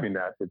describing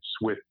that, it's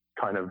with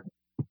kind of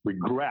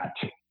regret.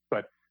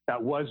 But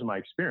that was my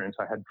experience.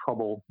 I had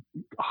trouble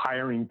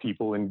hiring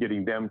people and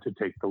getting them to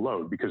take the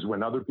load, because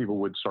when other people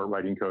would start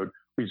writing code,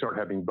 we'd start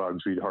having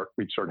bugs,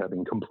 we'd start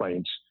having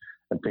complaints,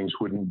 and things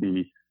wouldn't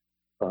be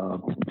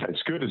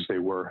as good as they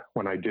were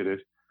when I did it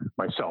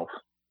myself.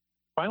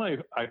 Finally,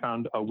 I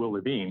found Will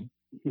Levine.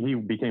 He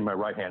became my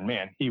right-hand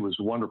man. He was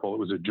wonderful. It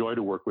was a joy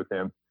to work with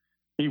him.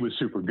 He was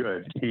super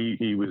good.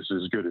 He was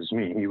as good as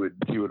me. He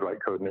would write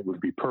code and it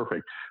would be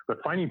perfect. But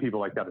finding people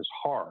like that is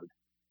hard.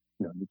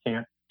 You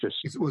can't just.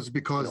 It was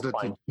because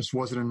that just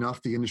wasn't enough.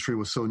 The industry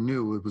was so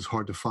new; it was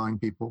hard to find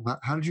people.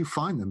 How did you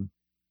find them?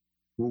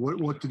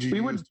 What did you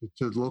use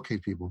to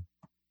locate people?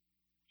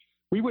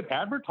 We would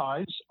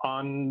advertise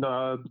on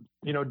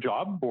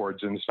job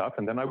boards and stuff,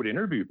 and then I would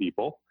interview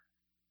people.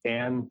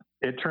 And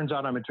it turns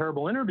out I'm a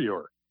terrible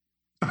interviewer.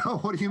 Oh,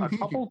 what do you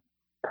mean?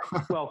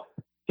 Well,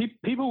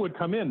 people would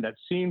come in that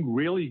seemed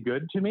really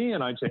good to me,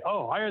 and I'd say,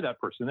 "Oh, hire that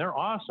person. They're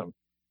awesome."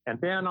 And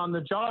then on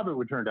the job, it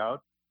would turn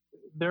out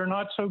they're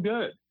not so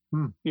good.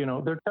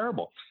 They're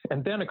terrible.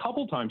 And then a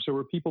couple times there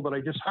were people that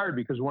I just hired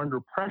because we're under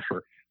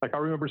pressure. I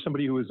remember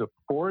somebody who was a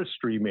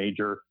forestry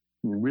major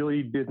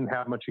really didn't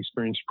have much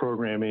experience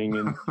programming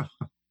and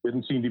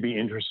didn't seem to be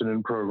interested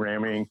in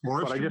programming.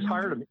 But I just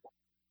hired him.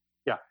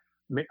 Yeah,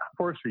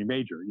 forestry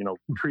major,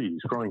 trees,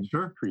 growing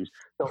trees.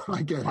 So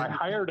I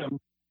hired him.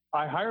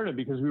 I hired him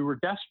because we were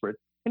desperate,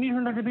 and he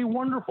turned out to be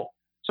wonderful.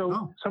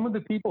 So some of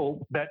the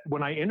people that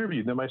when I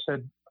interviewed them, I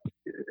said,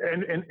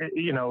 and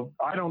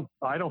I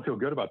don't feel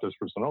good about this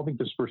person. I don't think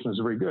this person is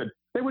very good.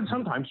 They would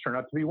sometimes turn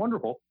out to be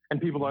wonderful, and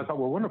people that I thought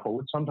were wonderful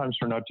would sometimes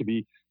turn out to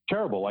be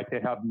terrible. Like they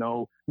have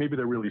maybe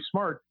they're really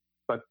smart,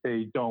 but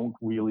they don't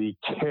really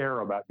care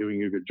about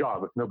doing a good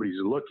job. If nobody's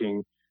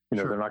looking,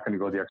 they're not going to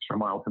go the extra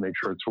mile to make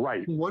sure it's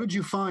right. What did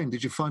you find?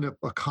 Did you find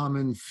a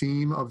common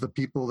theme of the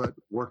people that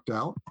worked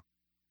out?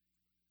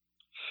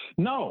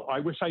 No,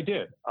 I wish I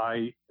did.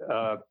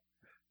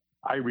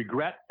 I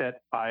regret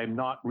that I'm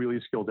not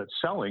really skilled at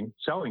selling.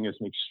 Selling is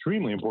an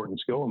extremely important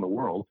skill in the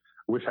world.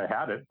 I wish I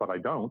had it, but I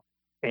don't.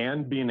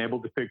 And being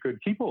able to pick good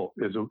people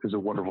is a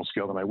wonderful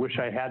skill, and I wish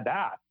I had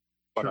that,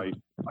 but I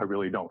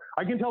really don't.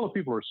 I can tell if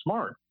people are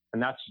smart,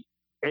 and that's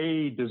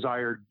a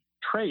desired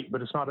trait,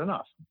 but it's not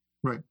enough.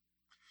 Right.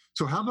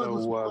 So how about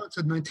let's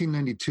say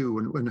 1992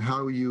 and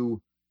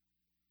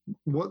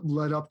what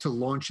led up to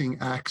launching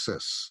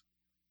Access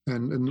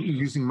and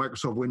using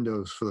Microsoft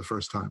Windows for the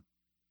first time?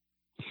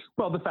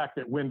 Well, the fact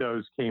that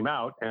Windows came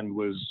out and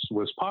was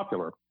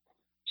popular.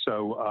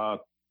 So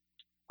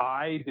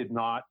I did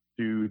not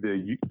do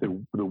the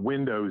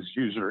Windows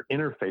user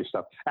interface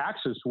stuff.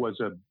 Access was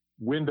a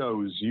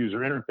Windows user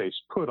interface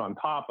put on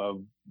top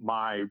of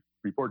my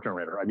report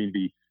generator. I mean,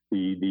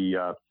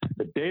 the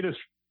data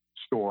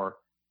store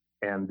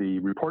and the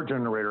report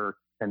generator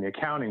and the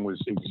accounting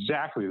was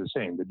exactly the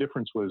same. The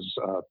difference was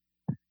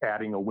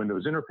adding a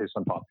Windows interface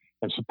on top.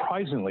 And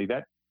surprisingly,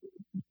 that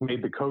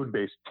made the code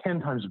base 10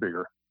 times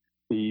bigger.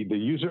 The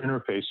user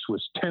interface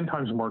was 10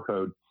 times more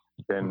code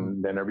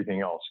than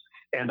everything else.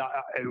 And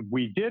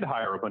we did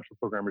hire a bunch of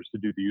programmers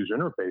to do the user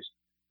interface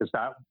because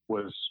that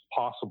was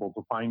possible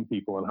to find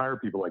people and hire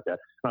people like that.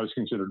 And I was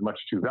considered much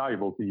too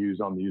valuable to use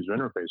on the user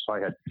interface. So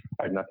I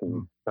had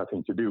nothing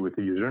to do with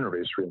the user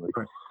interface really.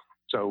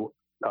 So,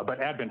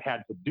 but Advent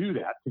had to do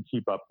that to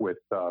keep up with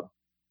the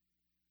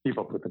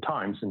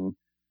times and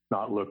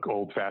not look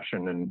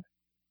old-fashioned and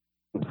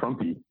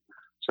frumpy.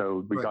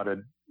 So we got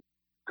a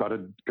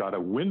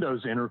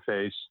Windows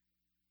interface.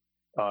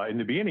 In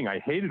the beginning, I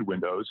hated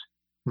Windows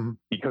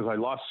because I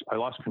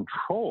lost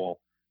control.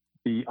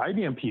 The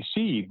IBM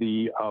PC,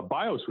 the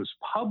BIOS was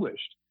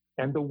published,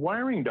 and the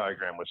wiring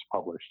diagram was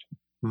published.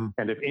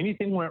 And if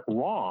anything went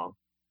wrong,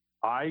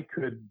 I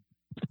could,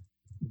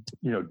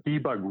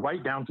 debug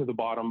right down to the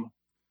bottom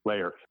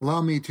layer.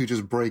 Allow me to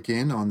just break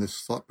in on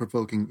this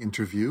thought-provoking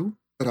interview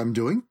that I'm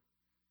doing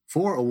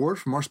for a word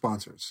from our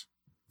sponsors.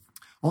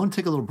 I want to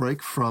take a little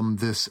break from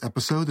this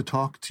episode to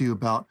talk to you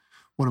about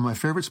one of my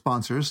favorite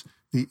sponsors,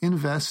 the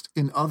Invest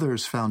in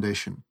Others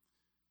Foundation.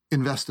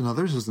 Invest in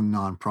Others is a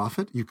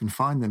nonprofit. You can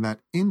find them at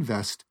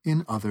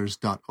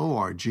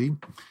investinothers.org.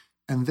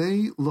 And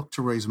they look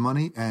to raise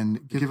money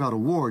and give out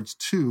awards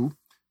to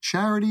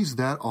charities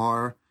that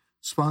are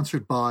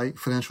sponsored by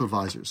financial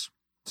advisors.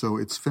 So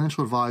it's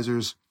financial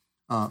advisors'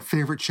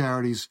 favorite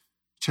charities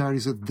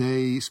that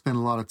they spend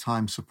a lot of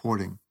time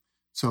supporting.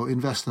 So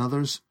Invest in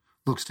Others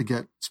looks to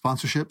get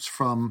sponsorships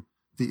from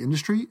the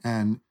industry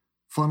and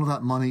funnel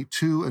that money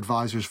to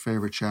advisors'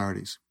 favorite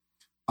charities.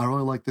 I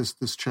really like this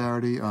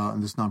charity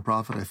and this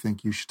nonprofit. I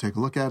think you should take a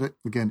look at it.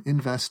 Again,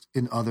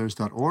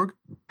 investinothers.org.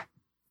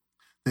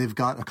 They've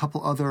got a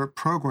couple other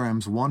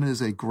programs. One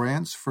is a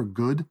Grants for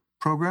Good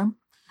program.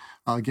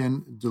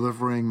 Again,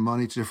 delivering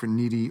money to different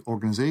needy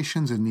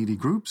organizations and needy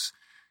groups.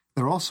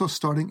 They're also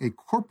starting a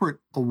corporate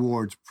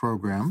awards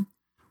program,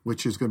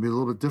 which is going to be a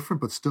little bit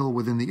different, but still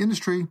within the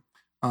industry.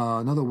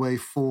 Another way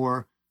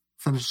for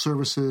financial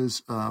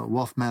services,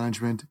 wealth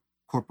management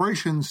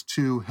corporations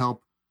to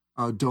help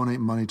donate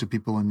money to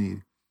people in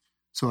need.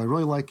 So I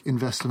really like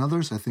Invest in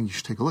Others. I think you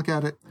should take a look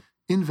at it.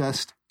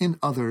 Invest in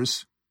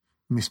Others.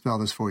 Let me spell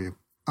this for you.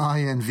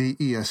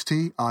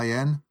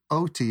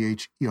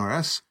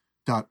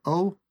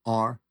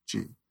 INVESTINOTHERS.org.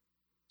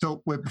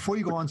 So wait, before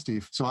you go on,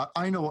 Steve, so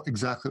I know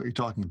exactly what you're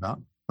talking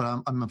about,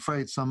 but I'm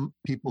afraid some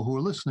people who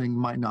are listening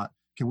might not.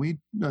 Can we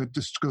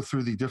just go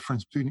through the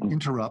difference between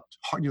interrupt?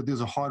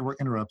 There's a hardware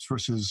interrupts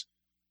versus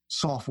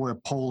software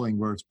polling,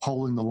 where it's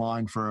polling the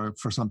line for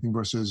something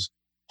versus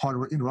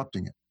hardware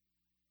interrupting it.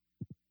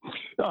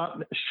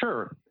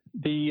 Sure.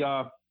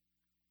 The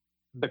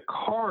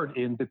card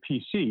in the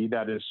PC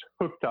that is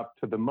hooked up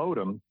to the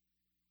modem,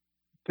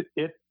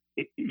 the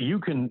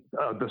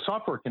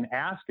software can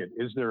ask it,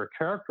 is there a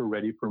character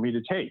ready for me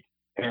to take?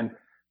 And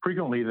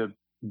frequently the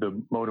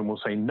modem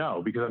will say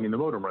no, because the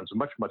modem runs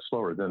much, much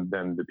slower than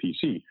the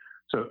PC.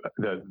 So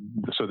the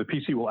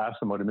PC will ask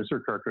the modem, is there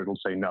a character? It'll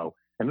say no.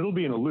 And it'll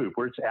be in a loop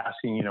where it's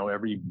asking,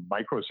 every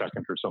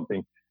microsecond or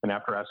something. And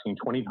after asking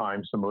 20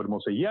 times, the modem will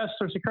say, yes,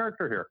 there's a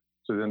character here.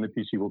 So then the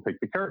PC will take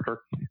the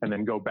character and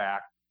then go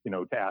back,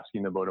 to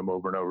asking the modem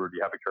over and over, do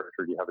you have a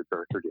character? Do you have a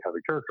character? Do you have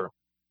a character?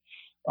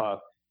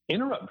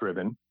 Interrupt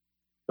driven,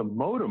 the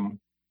modem,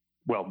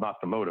 well, not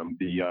the modem,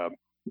 the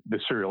the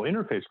serial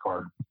interface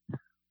card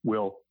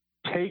will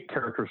take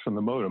characters from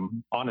the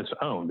modem on its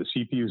own. The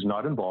CPU is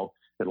not involved.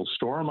 It'll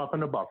store them up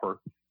in a buffer.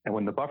 And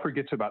when the buffer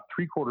gets about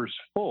 3/4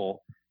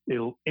 full,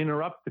 it'll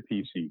interrupt the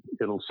PC.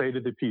 It'll say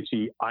to the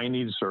PC, I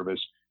need service.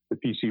 The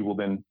PC will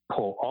then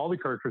pull all the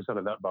characters out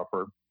of that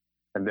buffer.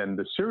 And then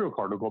the serial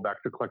card will go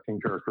back to collecting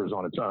characters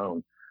on its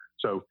own.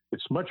 So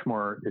it's much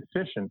more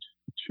efficient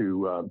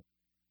to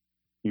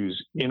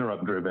use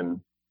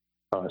interrupt-driven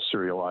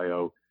serial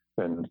I/O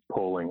than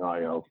polling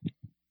I/O.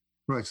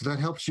 Right. So that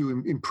helps you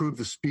improve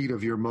the speed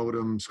of your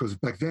modems, because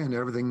back then,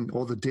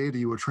 all the data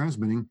you were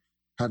transmitting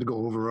had to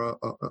go over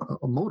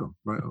a modem,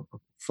 right? A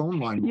phone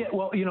line. Yeah.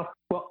 Well,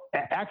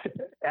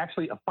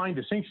 actually, a fine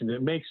distinction.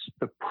 It makes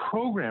the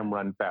program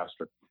run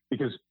faster,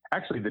 because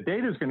actually the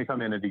data is going to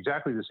come in at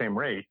exactly the same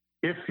rate.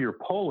 If you're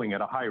polling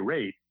at a high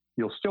rate,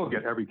 you'll still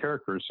get every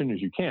character as soon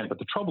as you can. But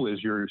the trouble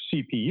is your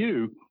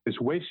CPU is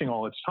wasting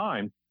all its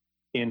time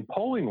in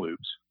polling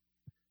loops.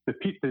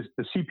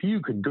 The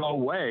CPU could go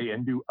away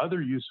and do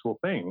other useful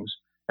things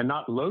and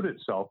not load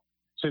itself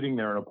sitting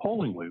there in a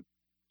polling loop.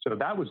 So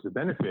that was the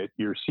benefit.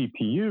 Your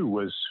CPU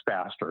was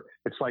faster.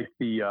 It's like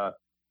the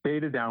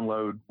data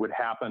download would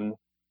happen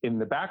in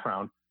the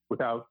background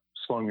without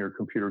slowing your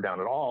computer down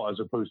at all, as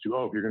opposed to,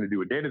 if you're going to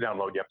do a data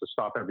download, you have to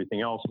stop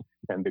everything else,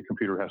 and the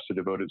computer has to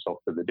devote itself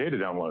to the data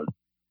download.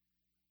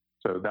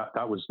 So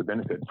that was the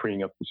benefit,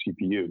 freeing up the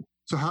CPU.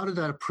 So how did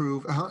that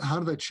how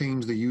did that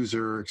change the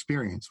user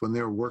experience when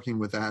they were working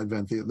with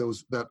Advent,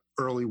 that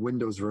early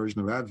Windows version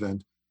of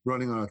Advent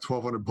running on a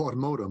 1200 baud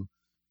modem?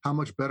 How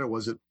much better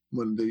was it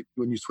when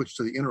you switched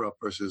to the interrupt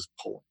versus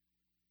polling?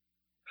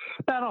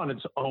 That on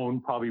its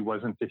own probably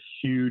wasn't a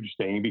huge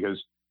thing,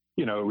 because,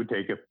 it would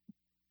take a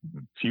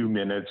few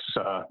minutes,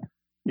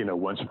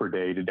 once per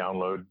day to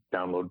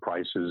download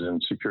prices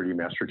and security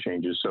master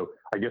changes. So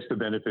I guess the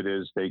benefit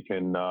is they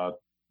can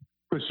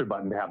push their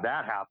button to have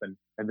that happen,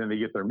 and then they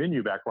get their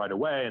menu back right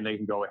away, and they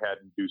can go ahead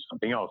and do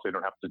something else. They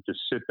don't have to just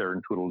sit there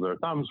and twiddle their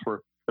thumbs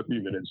for a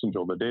few minutes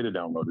until the data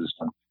download is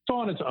done. So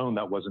on its own,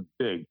 that wasn't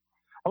big.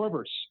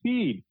 However,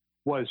 speed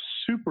was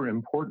super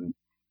important,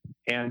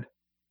 and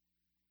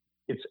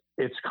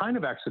it's kind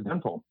of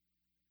accidental.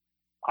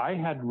 I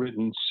had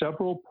written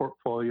several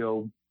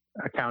portfolio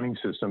accounting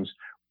systems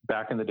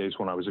back in the days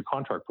when I was a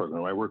contract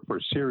programmer. I worked for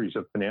a series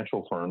of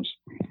financial firms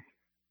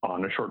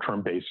on a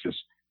short-term basis.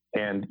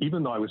 And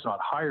even though I was not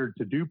hired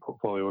to do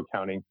portfolio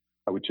accounting,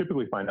 I would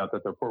typically find out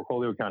that their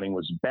portfolio accounting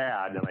was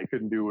bad, and I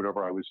couldn't do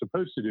whatever I was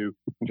supposed to do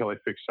until I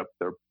fixed up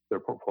their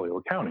portfolio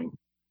accounting.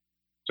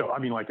 So,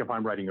 like if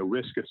I'm writing a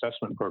risk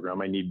assessment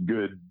program, I need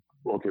good,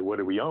 what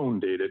do we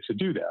own data to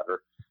do that?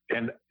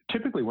 And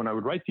typically when I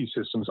would write these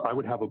systems, I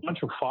would have a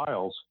bunch of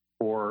files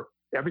for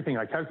everything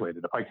I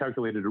calculated. If I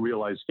calculated a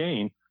realized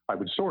gain, I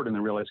would store it in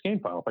the realized gain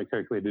file. If I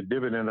calculated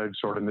dividend, I'd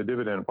store it in the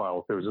dividend file.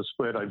 If there was a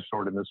split, I'd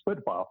store it in the split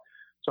file.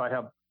 So I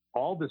have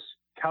all this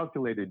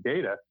calculated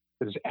data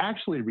that is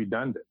actually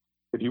redundant.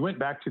 If you went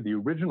back to the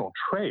original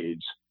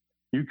trades,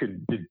 you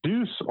could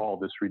deduce all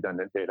this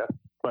redundant data,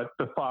 but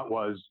the thought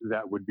was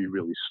that would be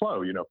really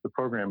slow. If the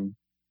program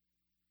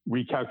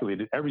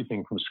recalculated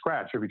everything from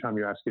scratch, every time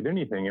you asked it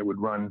anything, it would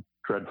run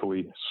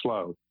dreadfully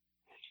slow.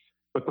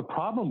 But the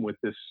problem with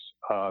this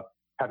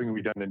having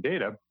redundant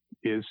data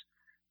is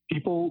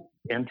people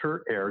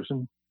enter errors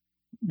and,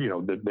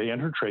 they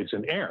enter trades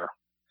in error,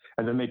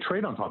 and then they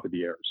trade on top of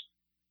the errors.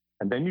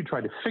 And then you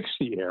try to fix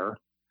the error.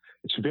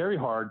 It's very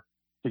hard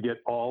to get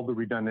all the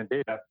redundant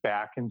data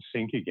back in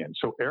sync again.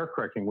 So error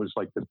correcting was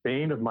like the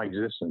bane of my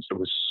existence. It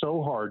was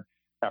so hard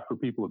after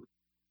people had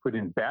put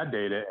in bad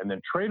data and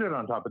then traded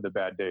on top of the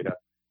bad data.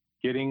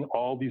 Getting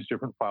all these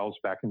different files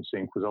back in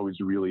sync was always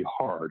really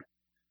hard.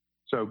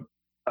 So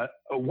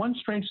one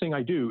strange thing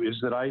I do is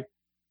that I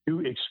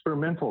do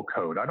experimental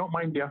code. I don't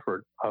mind the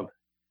effort of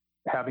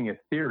having a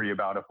theory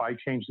about, if I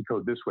change the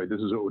code this way, this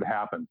is what would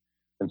happen.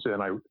 And so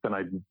then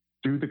I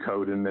do the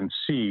code and then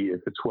see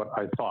if it's what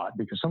I thought,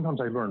 because sometimes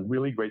I learn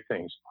really great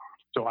things.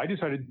 So I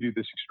decided to do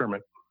this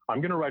experiment. I'm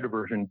going to write a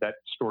version that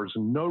stores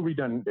no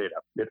redundant data.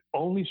 It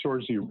only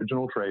stores the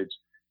original trades.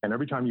 And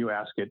every time you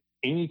ask it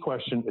any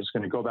question, it's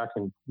going to go back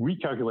and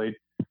recalculate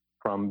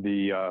from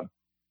the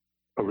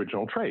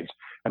original trades.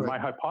 And right. My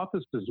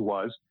hypothesis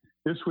was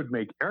this would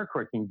make error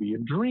correcting be a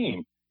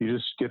dream. You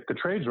just get the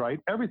trades right,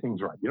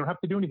 everything's right. You don't have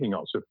to do anything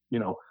else. If,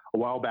 a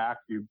while back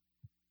you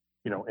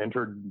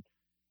entered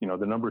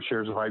the number of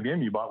shares of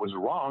IBM you bought was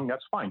wrong,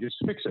 that's fine. Just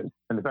fix it.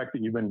 And the fact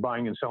that you've been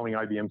buying and selling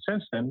IBM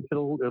since then,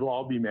 it'll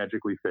all be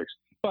magically fixed.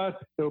 But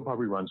it'll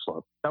probably run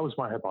slow. That was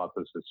my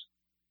hypothesis.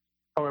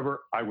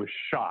 However, I was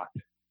shocked.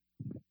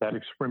 That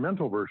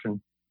experimental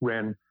version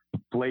ran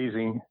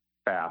blazing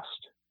fast.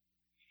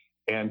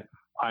 And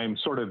I'm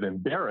sort of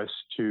embarrassed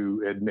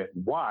to admit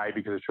why,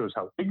 because it shows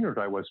how ignorant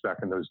I was back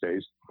in those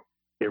days.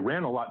 It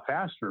ran a lot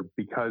faster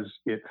because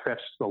it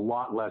fetched a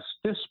lot less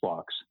disk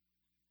blocks.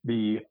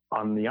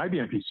 On the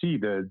IBM PC,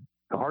 the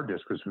hard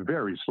disk was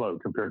very slow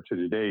compared to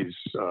today's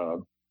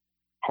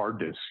hard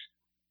disk.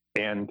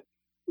 And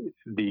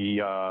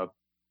the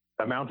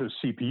amount of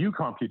CPU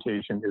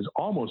computation is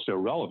almost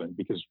irrelevant,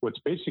 because what's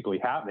basically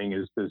happening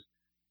is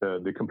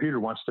the computer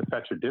wants to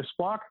fetch a disk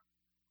block.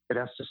 It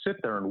has to sit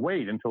there and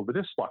wait until the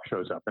disk block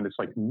shows up. And it's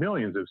like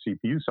millions of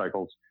CPU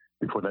cycles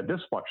before that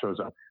disk block shows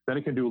up. Then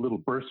it can do a little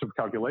burst of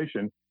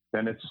calculation.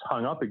 Then it's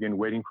hung up again,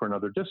 waiting for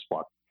another disk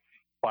block.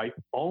 By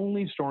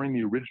only storing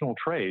the original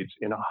trades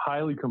in a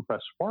highly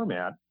compressed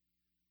format,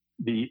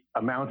 the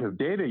amount of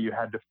data you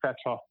had to fetch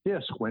off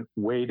disk went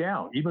way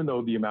down. Even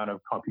though the amount of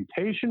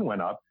computation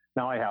went up,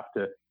 now I have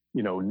to,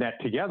 net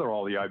together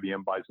all the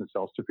IBM buys and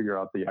sells to figure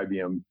out the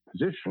IBM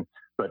position.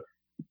 But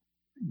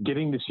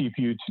getting the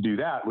CPU to do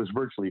that was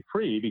virtually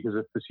free, because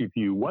if the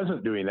CPU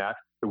wasn't doing that,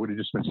 it would have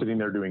just been sitting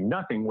there doing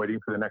nothing, waiting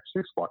for the next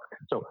disk block.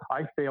 So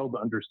I failed to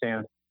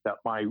understand that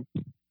my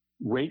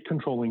rate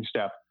controlling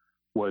step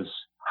was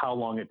how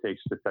long it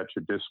takes to fetch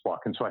a disk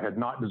block. And so I had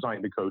not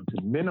designed the code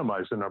to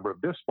minimize the number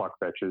of disk block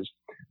fetches,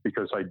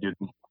 because I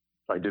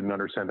didn't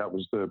understand that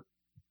was the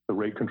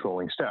rate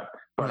controlling step.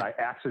 But I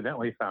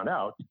accidentally found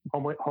out,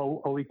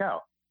 holy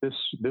cow, this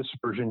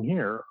version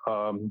here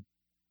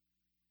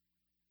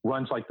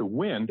runs like the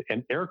wind,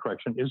 and error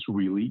correction is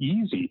really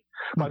easy.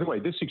 By the way,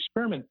 this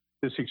experiment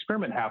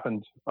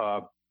happened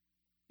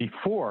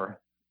before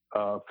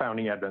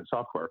founding Advent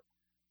Software,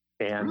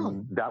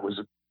 and that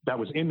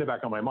was in the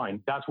back of my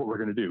mind. That's what we're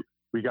going to do.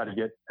 We got to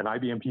get an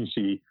IBM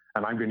PC,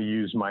 and I'm going to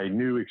use my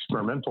new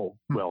experimental.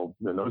 Well,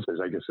 in those days,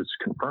 I guess it's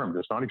confirmed.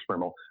 It's not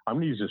experimental. I'm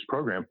going to use this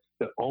program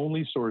that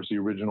only stores the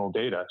original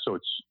data, so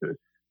it's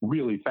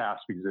really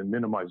fast because it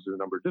minimizes the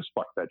number of disk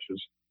block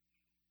fetches.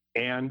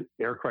 And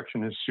error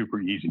correction is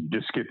super easy.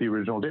 Just get the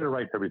original data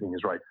right, everything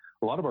is right.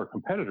 A lot of our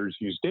competitors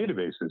use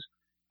databases,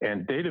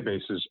 and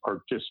databases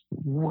are just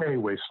way,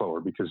 way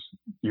slower, because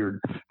the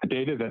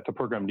data that the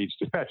program needs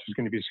to fetch is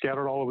going to be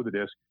scattered all over the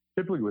disk.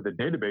 Typically with a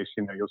database,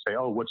 you'll say,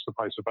 oh, what's the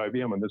price of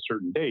IBM on this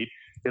certain date?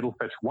 It'll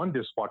fetch one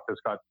disk block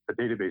that's got the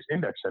database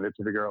index in it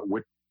to figure out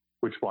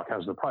which block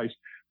has the price.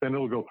 Then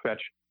it'll go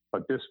fetch a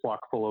disk block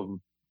full of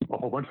a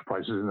whole bunch of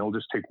prices, and it'll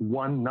just take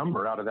one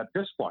number out of that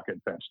disk block it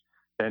fetched.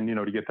 Then,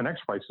 to get the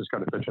next price, it's got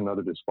to fetch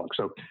another disk block.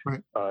 So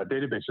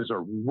databases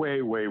are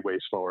way, way, way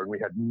slower, and we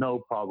had no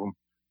problem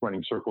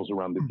running circles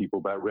around the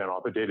people that ran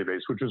off a database,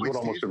 which is what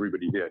almost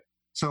everybody did.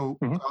 So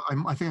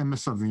I think I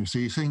missed something here. So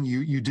you're saying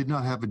you did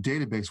not have a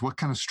database. What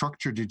kind of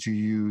structure did you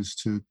use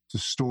to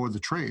store the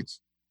trades?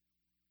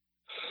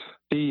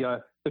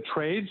 The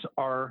trades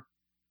are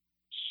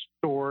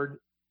stored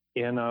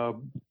in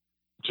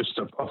just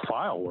a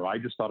file, where I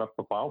just thought up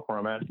the file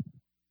format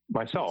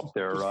myself.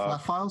 They're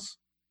flat files?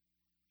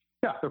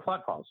 Yeah, they're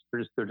flat files.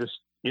 They're just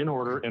in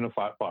order in a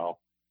flat file.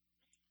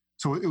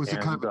 So it was a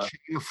kind of a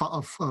chain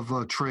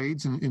of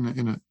trades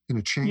in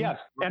a chain. Yes,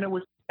 and it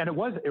was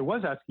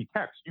ASCII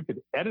text. You could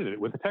edit it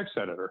with a text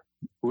editor,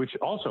 which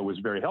also was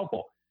very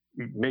helpful.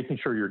 Making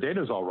sure your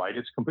data is all right.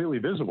 It's completely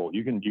visible.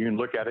 You can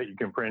look at it. You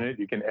can print it.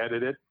 You can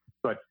edit it.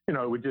 But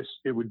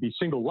it would be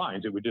single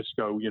lines. It would just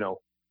go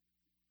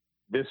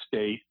this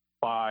date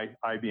by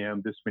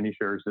IBM, this many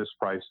shares, this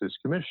price, this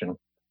commission,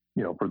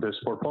 for this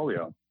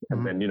portfolio,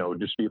 and then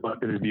just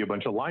it'd be a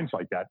bunch of lines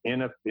like that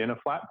in a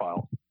flat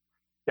file.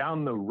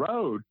 Down the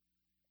road,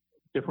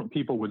 different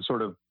people would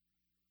sort of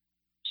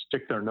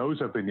stick their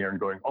nose up in the air and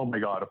going, "Oh my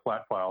God, a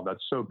flat file!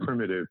 That's so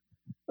primitive.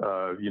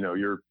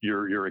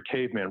 You're a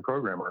caveman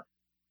programmer."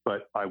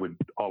 But I would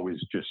always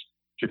just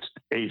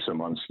ace them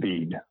on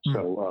speed.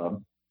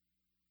 So,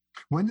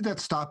 when did that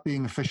stop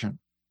being efficient?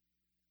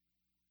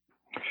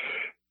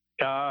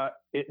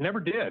 It never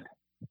did.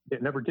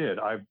 It never did.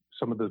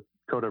 Some of the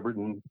code I've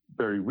written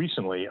very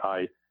recently,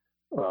 I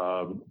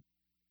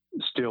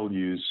still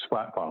use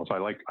flat files. I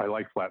like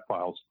flat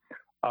files.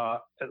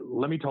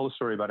 Let me tell a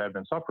story about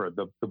Advent Software.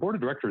 The board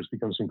of directors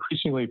becomes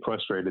increasingly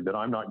frustrated that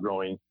I'm not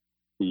growing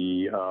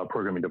the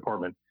programming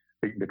department.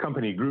 The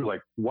company grew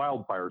like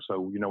wildfire. So,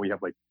 we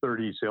have like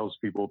 30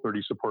 salespeople,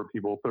 30 support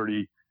people,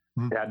 30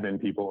 admin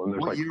people, and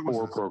there's like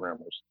 4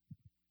 programmers.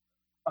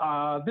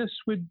 This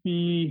would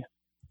be,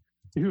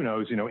 who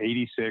knows,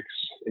 86,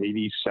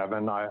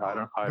 87.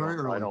 I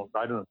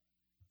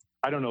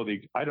don't know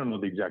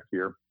the exact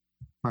year.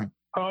 Right.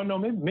 No,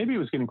 maybe it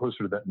was getting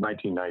closer to that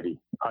 1990.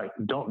 I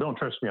don't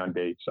trust me on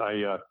dates.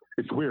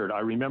 It's weird. I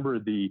remember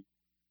the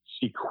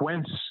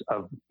sequence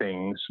of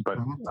things, but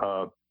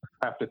I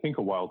have to think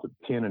a while to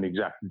pin an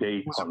exact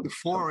date. Was it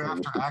before or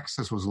after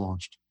Access was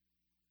launched?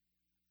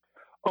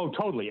 Oh,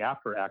 totally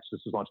after Access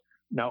was launched.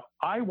 Now,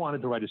 I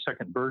wanted to write a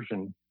second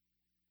version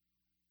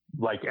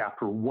like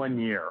after 1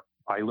 year.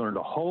 I learned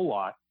a whole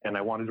lot, and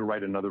I wanted to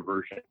write another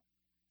version.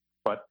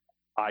 But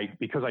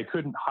because I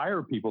couldn't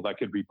hire people that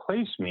could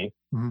replace me,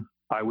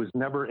 I was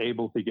never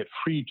able to get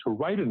free to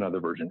write another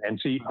version. And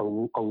see,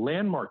 a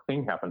landmark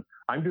thing happened.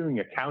 I'm doing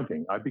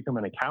accounting. I've become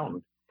an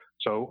accountant.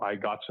 So I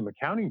got some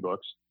accounting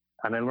books,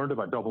 and I learned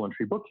about double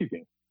entry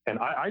bookkeeping. And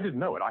I didn't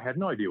know it. I had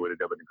no idea what a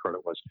debit and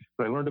credit was.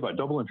 But I learned about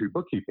double entry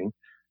bookkeeping,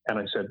 and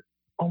I said,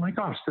 oh my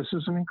gosh, this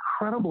is an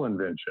incredible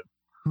invention.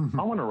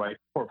 I want to write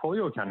a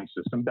portfolio accounting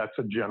system that's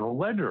a general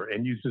ledger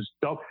and uses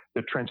the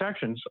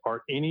transactions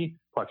are any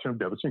collection of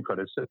debits and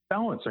credits that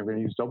balance. I'm going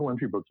to use double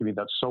entry bookkeeping.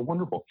 That's so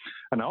wonderful.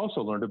 And I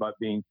also learned about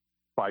being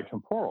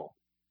bitemporal,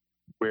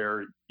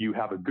 where you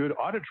have a good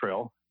audit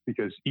trail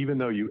because even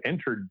though you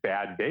entered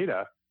bad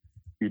data,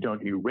 you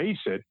don't erase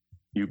it.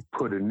 You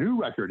put a new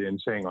record in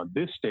saying on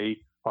this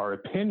date, our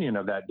opinion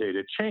of that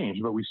data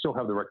changed, but we still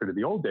have the record of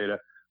the old data.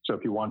 So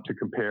if you want to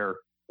compare,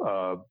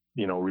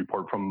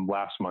 report from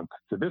last month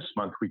to this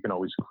month, we can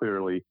always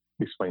clearly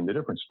explain the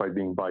difference by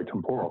being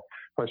bitemporal.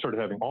 So I started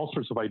having all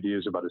sorts of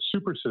ideas about a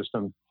super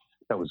system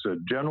that was a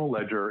general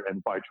ledger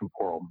and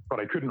bitemporal, but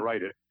I couldn't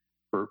write it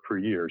for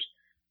years.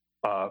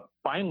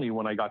 Finally,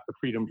 when I got the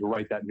freedom to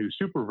write that new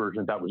super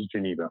version, that was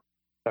Geneva.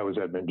 That was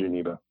Edmund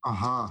Geneva.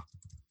 Uh-huh.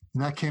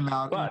 And that came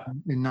out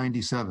in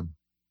 97.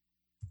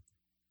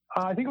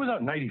 I think it was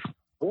out in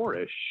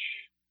 94-ish,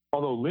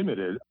 although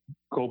limited.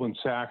 Goldman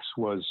Sachs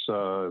was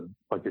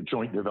like a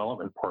joint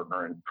development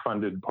partner and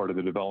funded part of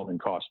the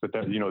development cost, but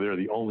that, they're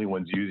the only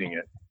ones using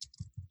it.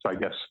 So I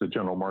guess the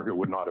general market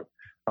would not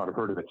have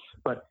heard of it.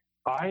 But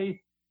I,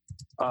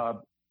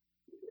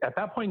 at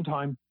that point in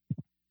time,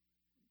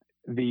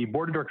 the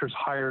board of directors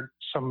hired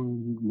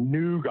some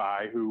new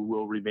guy who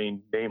will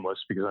remain nameless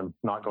because I'm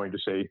not going to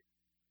say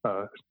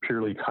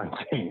purely kind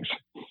things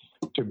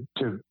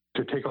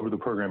to take over the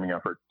programming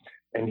effort.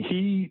 And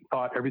he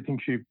thought everything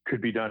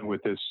could be done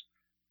with this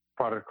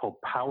product called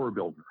Power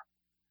Builder.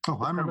 Oh,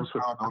 I remember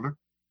Power Builder.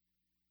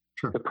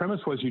 Sure. The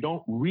premise was you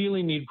don't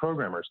really need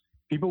programmers.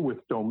 People with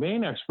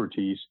domain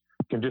expertise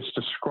can just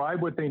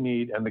describe what they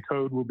need and the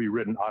code will be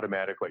written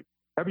automatically.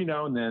 Every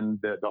now and then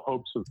the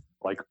hopes of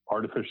like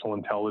artificial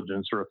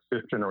intelligence or a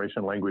fifth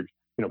generation language,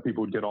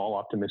 people would get all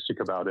optimistic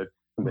about it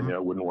and then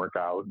it wouldn't work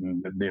out.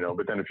 And,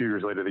 but then a few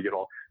years later they get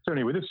all. So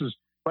anyway, this is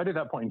right at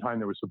that point in time,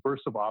 there was a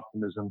burst of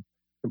optimism.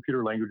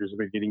 Computer languages have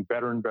been getting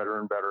better and better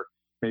and better.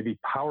 Maybe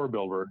Power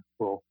Builder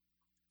will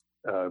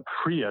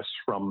free us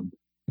from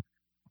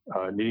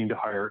needing to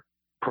hire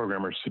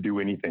programmers to do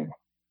anything.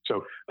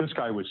 So this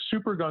guy was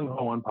super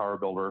gung-ho on Power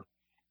Builder,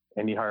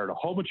 and he hired a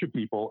whole bunch of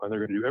people, and they're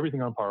going to do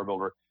everything on Power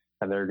Builder,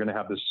 and they're going to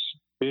have this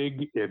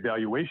big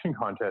evaluation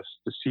contest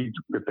to see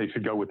if they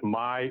should go with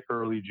my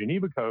early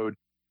Geneva code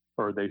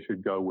or they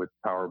should go with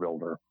Power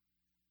Builder.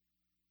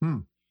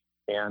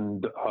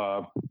 And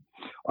I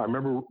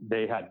remember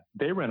they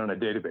ran on a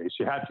database.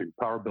 You had to.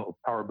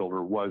 Power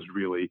Builder was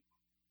really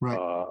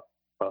a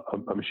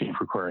machine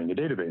for querying a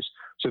database.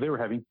 So they were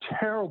having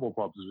terrible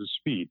problems with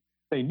speed.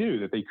 They knew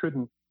that they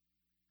couldn't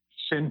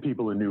send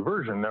people a new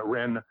version that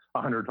ran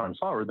 100 times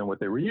slower than what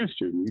they were used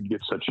to. You'd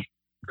get such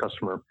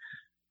customer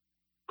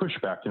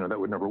pushback, that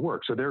would never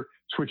work. So they're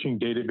switching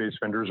database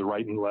vendors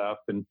right and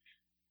left and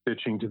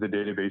bitching to the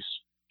database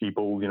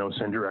people,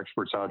 send your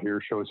experts out here,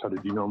 show us how to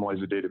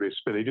denormalize the database.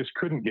 But they just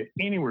couldn't get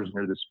anywhere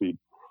near the speed.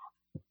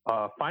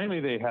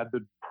 Finally, they had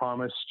the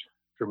promised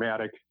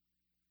dramatic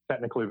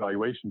technical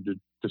evaluation to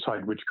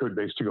decide which code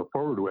base to go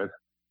forward with.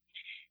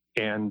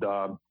 And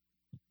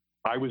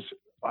I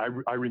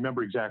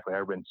remember exactly, I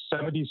ran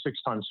 76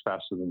 times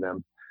faster than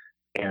them.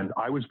 And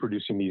I was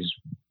producing these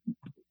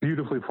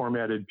beautifully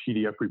formatted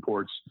PDF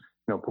reports,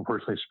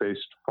 proportionally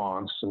spaced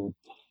fonts and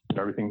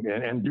everything,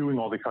 and doing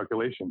all the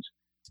calculations.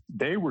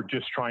 They were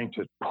just trying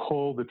to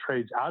pull the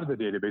trades out of the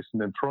database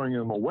and then throwing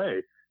them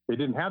away. They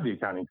didn't have the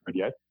accounting code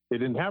yet. They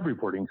didn't have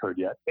reporting code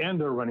yet. And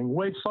they're running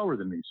way slower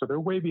than me. So they're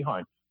way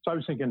behind. So I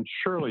was thinking,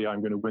 surely I'm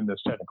going to win this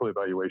technical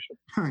evaluation.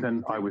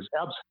 Then I was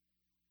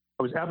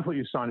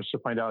absolutely astonished to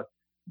find out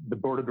the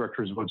board of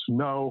directors votes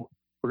no,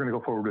 we're going to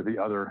go forward with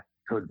the other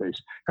code base.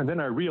 And then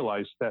I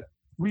realized that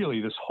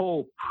really this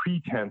whole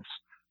pretense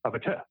of a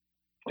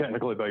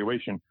technical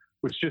evaluation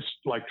was just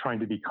like trying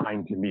to be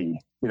kind to me,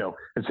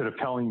 instead of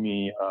telling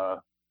me,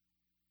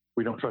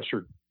 we don't trust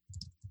you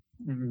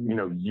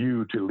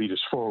to lead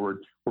us forward.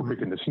 We're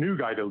picking this new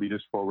guy to lead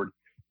us forward.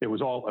 It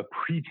was all a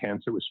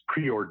pretense. It was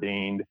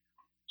preordained.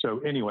 So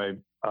anyway,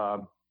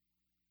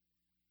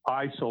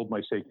 I sold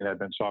my stake in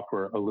Advent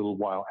Software a little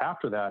while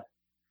after that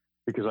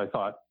because I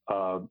thought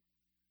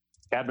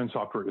Advent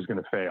Software is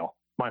going to fail.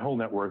 My whole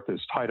net worth is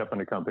tied up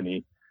in a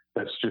company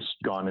that's just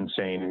gone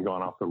insane and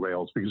gone off the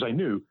rails because I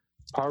knew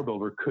Power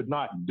Builder could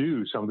not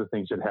do some of the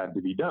things that had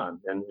to be done.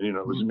 And,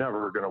 it was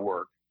never going to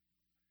work.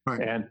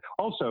 Right. And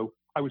also,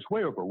 I was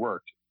way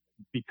overworked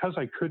because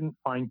I couldn't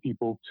find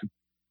people to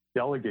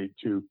delegate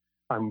to.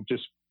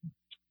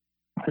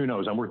 Who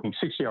knows, I'm working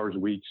 60 hours a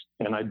week,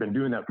 and I'd been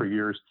doing that for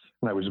years,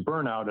 and I was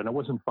burnout, and it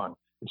wasn't fun.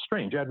 It's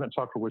strange. Advent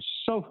Software was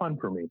so fun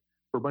for me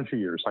for a bunch of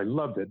years. I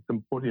loved it.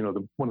 One of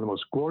the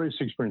most glorious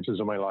experiences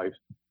of my life.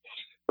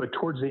 But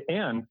towards the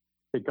end,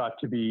 it got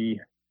to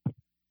be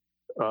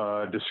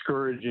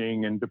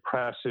discouraging and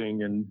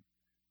depressing and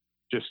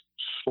just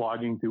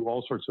slogging through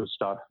all sorts of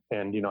stuff.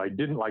 And, I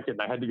didn't like it,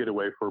 and I had to get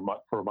away for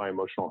my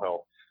emotional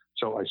health.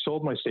 So I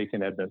sold my stake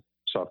in Advent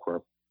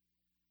Software.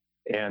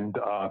 And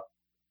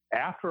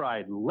after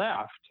I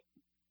left,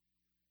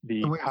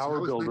 the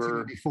Power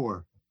Builder...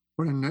 1984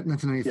 or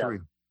 1983?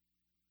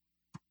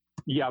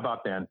 Yeah,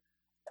 about then.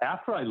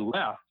 After I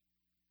left,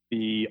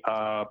 the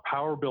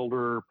Power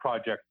Builder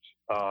project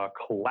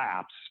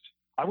collapsed.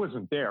 I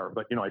wasn't there,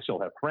 but I still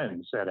have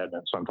friends at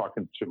Advent, so I'm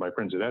talking to my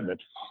friends at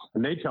Advent,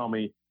 and they tell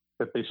me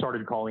that they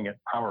started calling it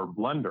Power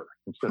Blunder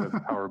instead of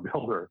Power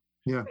Builder.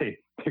 Yeah. They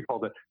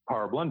called it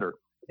Power Blunder,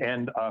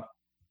 and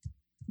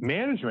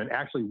management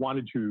actually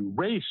wanted to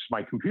erase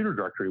my computer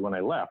directory when I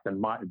left, and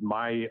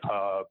my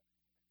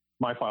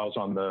files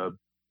on the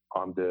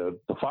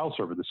file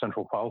server, the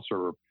central file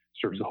server,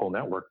 serves the whole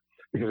network,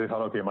 because they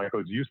thought, okay, my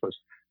code's useless.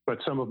 But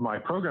some of my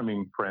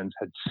programming friends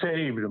had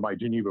saved my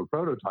Geneva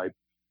prototype,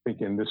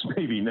 thinking this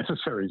may be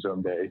necessary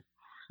someday.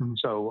 Mm-hmm.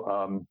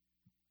 So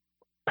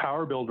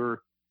Power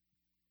Builder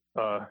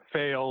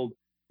failed.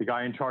 The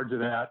guy in charge of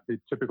that, the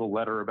typical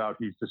letter about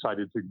he's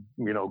decided to,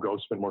 go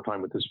spend more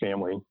time with his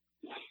family.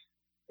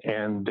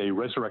 And they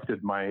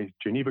resurrected my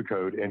Geneva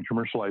code and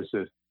commercialized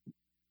it,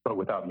 but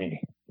without me.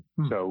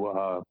 Mm-hmm.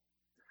 So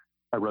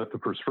I wrote the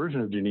first version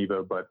of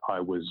Geneva, but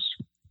I was,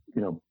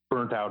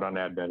 burnt out on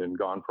Advent and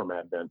gone from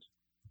Advent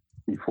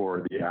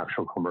before the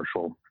actual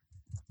commercial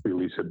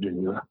release of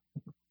Geneva.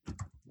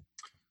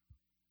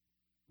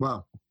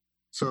 Wow.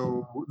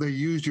 So they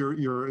used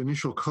your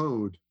initial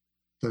code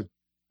that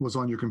was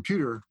on your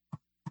computer,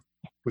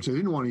 which they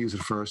didn't want to use at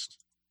first.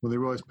 When they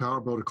realized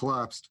Power Builder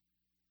collapsed,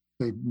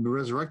 they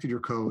resurrected your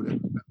code and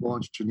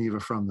launched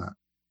Geneva from that.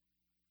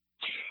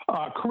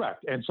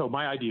 Correct. And so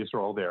my ideas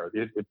are all there.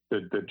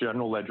 The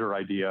general ledger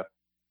idea,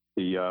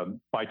 the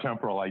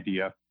bitemporal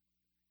idea,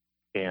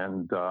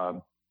 and I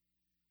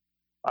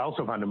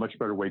also found a much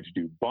better way to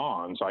do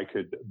bonds. I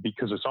could,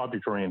 because it's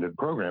object-oriented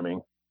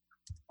programming,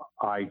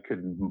 I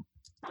could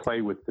play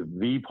with the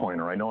V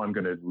pointer. I know I'm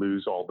going to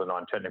lose all the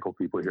non-technical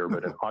people here,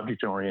 but in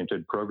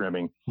object-oriented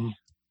programming,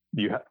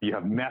 you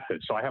have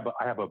methods. So I have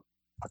a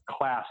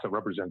class that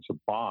represents a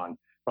bond,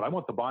 but I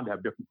want the bond to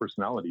have different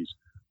personalities.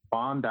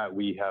 Bond that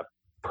we have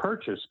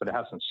purchased, but it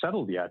hasn't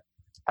settled yet,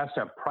 has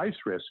to have price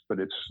risk, but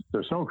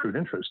there's no accrued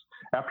interest.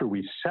 After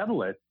we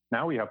settle it,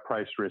 now we have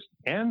price risk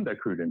and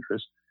accrued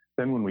interest.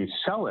 Then when we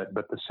sell it,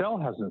 but the sale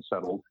hasn't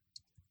settled,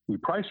 the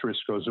price risk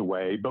goes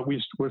away, but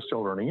we're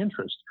still earning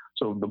interest.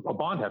 So a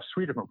bond has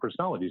three different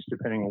personalities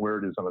depending on where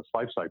it is on its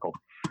life cycle.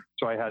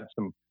 So I had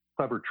some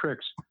clever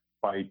tricks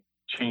by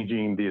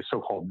changing the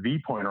so-called V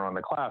pointer on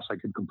the class. I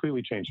could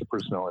completely change the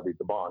personality of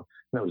the bond.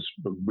 And that was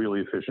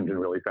really efficient and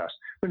really fast.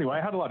 But anyway,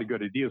 I had a lot of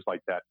good ideas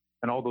like that.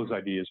 And all those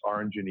ideas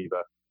are in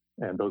Geneva.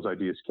 And those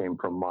ideas came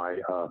from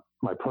my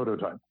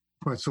prototype.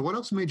 Right. So what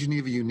else made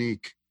Geneva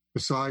unique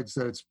besides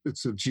that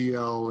it's a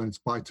GL and it's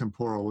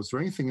bitemporal? Was there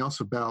anything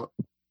else about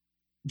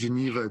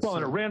Geneva itself?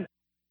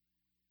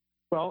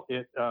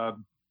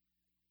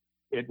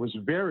 It was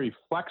very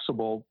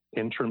flexible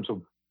in terms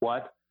of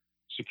what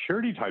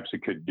security types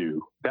it could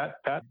do. That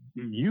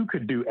you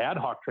could do ad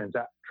hoc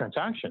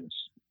transactions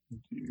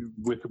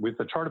with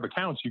the chart of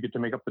accounts. You get to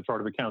make up the chart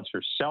of accounts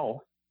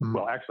yourself. Mm-hmm.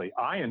 Well, actually,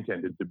 I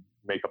intended to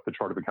make up the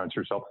chart of accounts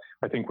yourself.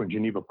 I think when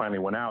Geneva finally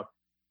went out,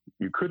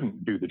 you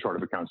couldn't do the chart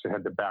of accounts. They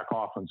had to back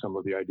off on some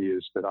of the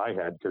ideas that I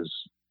had because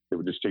it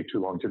would just take too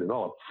long to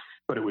develop.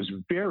 But it was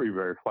very,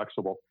 very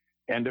flexible.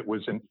 And it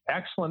was an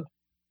excellent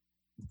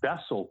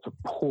vessel to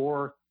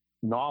pour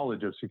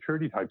knowledge of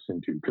security types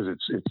into, because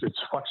it's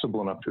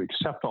flexible enough to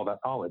accept all that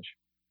knowledge.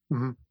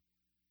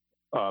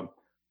 Mm-hmm.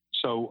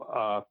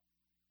 So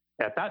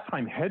at that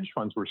time, hedge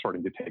funds were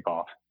starting to take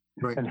off.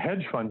 Right. And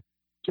hedge funds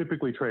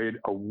typically trade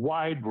a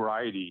wide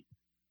variety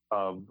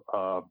of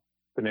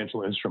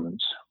financial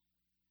instruments.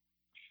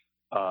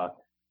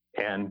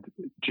 And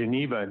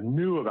Geneva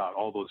knew about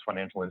all those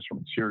financial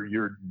instruments.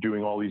 You're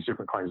doing all these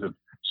different kinds of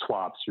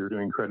swaps. You're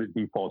doing credit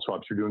default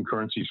swaps. You're doing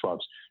currency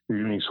swaps.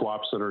 You're doing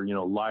swaps that are,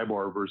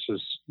 LIBOR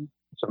versus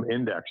some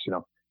index,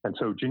 And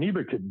so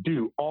Geneva could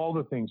do all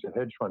the things that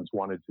hedge funds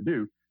wanted to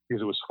do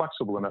because it was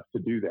flexible enough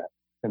to do that.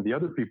 And the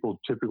other people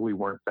typically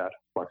weren't that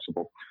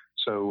flexible.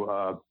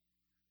 So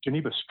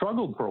Geneva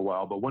struggled for a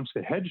while, but once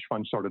the hedge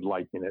fund started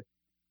liking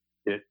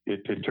it,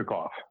 it took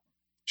off.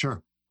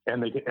 Sure.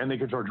 And they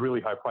could charge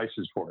really high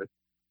prices for it.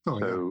 Oh,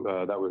 so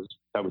yeah.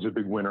 That was a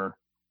big winner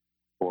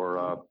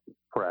for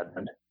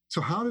Advent.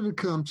 So how did it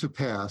come to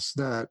pass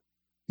that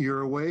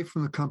you're away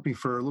from the company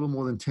for a little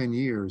more than 10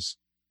 years?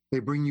 They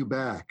bring you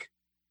back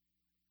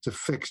to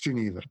fix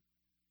Geneva.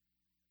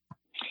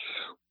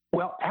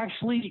 Well,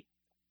 actually,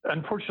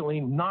 unfortunately,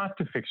 not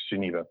to fix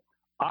Geneva.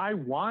 I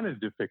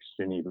wanted to fix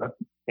Geneva,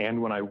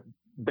 and when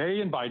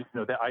they invited,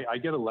 I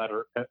get a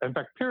letter. In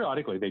fact,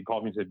 periodically they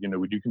called me and said,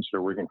 would you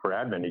consider working for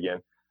Advent again?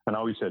 And I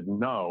always said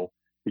no,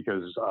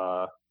 because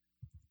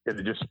it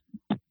had just,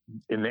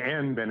 in the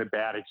end, been a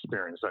bad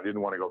experience. I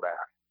didn't want to go back.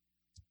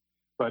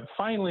 But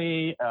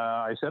finally,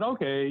 I said,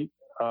 okay,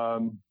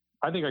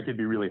 I think I could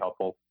be really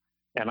helpful.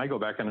 And I go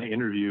back and I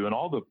interview, and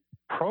all the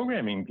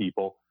programming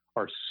people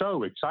are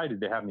so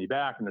excited to have me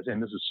back. And they're saying,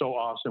 this is so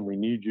awesome. We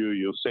need you.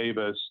 You'll save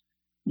us.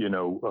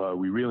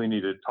 We really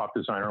need a top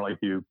designer like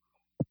you.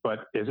 But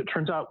as it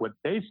turns out, what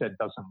they said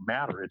doesn't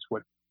matter. It's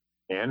what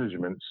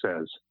management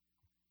says.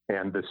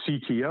 And the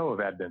CTO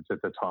of Advent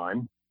at the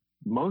time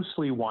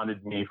mostly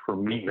wanted me for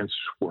maintenance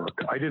work.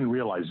 I didn't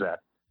realize that.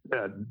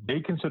 they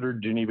consider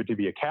Geneva to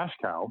be a cash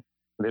cow.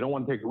 And they don't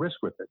want to take a risk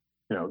with it.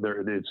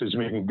 It's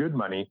making good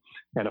money.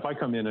 And if I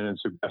come in and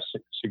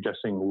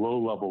suggesting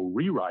low-level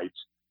rewrites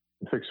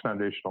and fix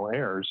foundational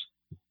errors,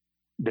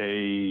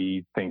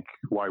 they think,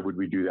 why would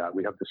we do that?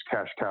 We have this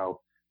cash cow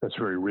that's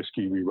very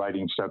risky,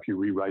 rewriting stuff. You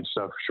rewrite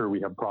stuff, sure,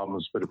 we have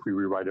problems, but if we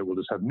rewrite it, we'll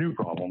just have new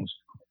problems.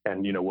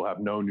 And, we'll have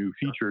no new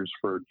features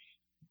for,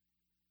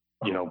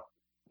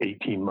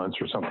 18 months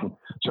or something.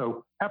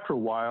 So after a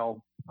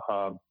while,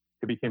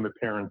 it became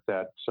apparent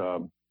that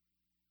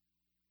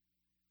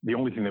the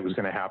only thing that was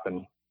going to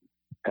happen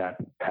at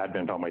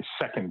Advent on my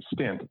second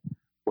stint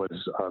was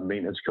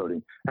maintenance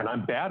coding. And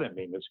I'm bad at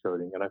maintenance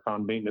coding. And I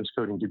found maintenance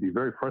coding to be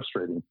very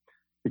frustrating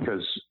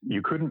because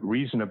you couldn't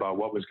reason about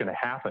what was going to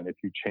happen if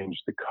you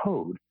changed the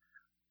code.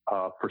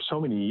 For so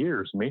many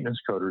years, maintenance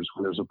coders,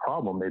 when there's a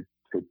problem, they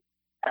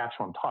patch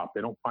on top.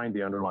 They don't find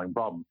the underlying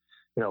problem.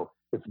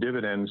 If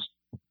dividends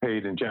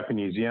paid in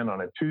Japanese yen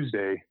on a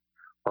Tuesday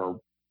are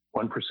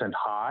 1%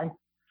 high,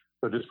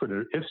 so just put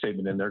an if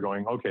statement in there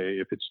going, okay,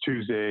 if it's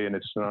Tuesday and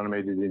it's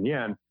denominated in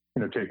yen,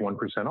 take 1%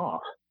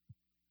 off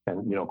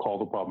and, call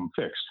the problem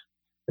fixed.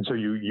 And so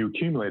you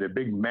accumulate a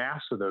big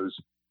mass of those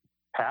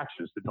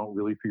patches that don't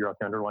really figure out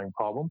the underlying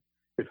problem.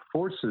 It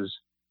forces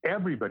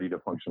everybody to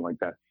function like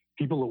that.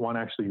 People that want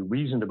to actually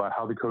reason about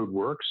how the code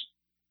works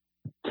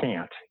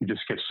can't. You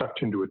just get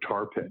sucked into a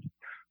tar pit.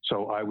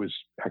 So I was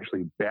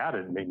actually bad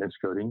at maintenance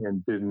coding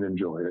and didn't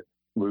enjoy it.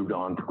 Moved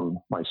on from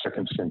my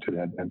second stint at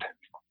Advent.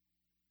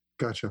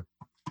 Gotcha.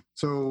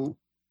 So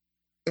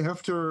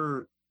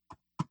after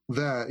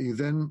that, you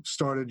then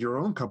started your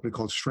own company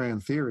called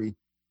Strand Theory,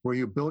 where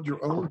you built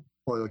your own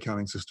portfolio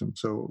accounting system,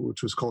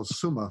 which was called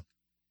Summa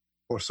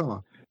or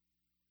Summa.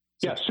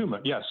 Yeah,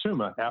 Summa. Yeah,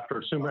 Summa.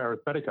 After Summa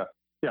Arithmetica.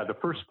 Yeah, the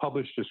first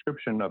published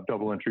description of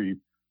double entry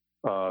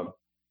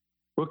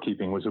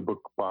bookkeeping was a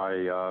book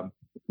by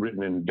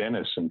written in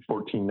Venice in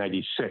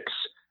 1496.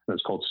 And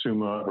it's called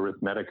Summa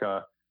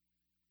Arithmetica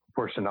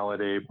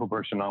Proportionality,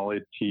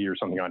 or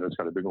something. I know it's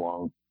got a big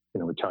long,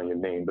 Italian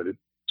name, but it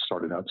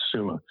started out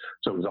Summa.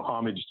 So it was a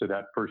homage to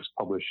that first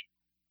published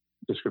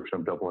description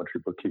of double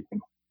entry bookkeeping.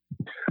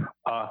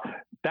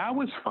 That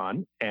was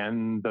fun,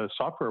 and the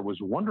software was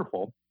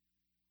wonderful,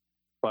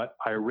 but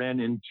I ran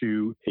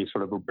into a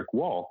sort of a brick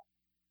wall.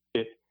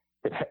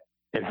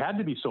 It had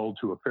to be sold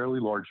to a fairly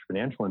large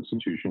financial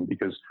institution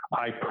because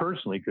I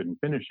personally couldn't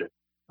finish it.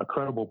 A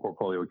credible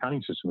portfolio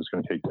accounting system is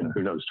going to take,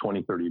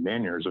 20, 30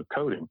 man years of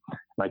coding.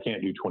 And I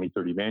can't do 20,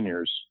 30 man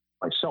years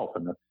myself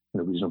in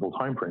a reasonable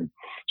time frame.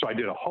 So I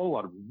did a whole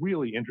lot of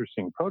really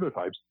interesting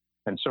prototypes,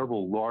 and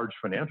several large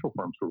financial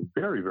firms were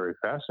very, very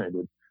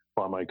fascinated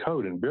by my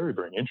code and very,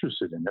 very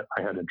interested in it.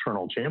 I had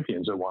internal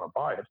champions that want to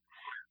buy it.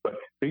 But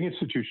big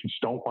institutions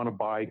don't want to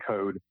buy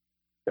code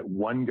that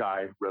one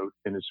guy wrote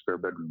in his spare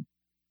bedroom.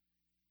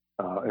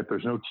 If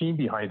there's no team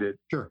behind it,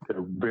 sure,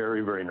 they're very,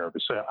 very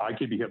nervous. I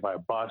could be hit by a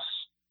bus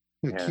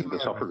and the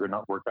software could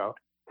not work out.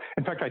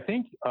 In fact, I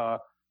think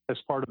as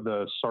part of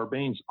the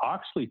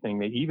Sarbanes-Oxley thing,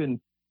 they even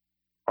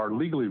are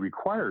legally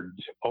required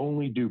to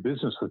only do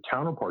business with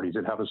counterparties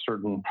that have a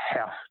certain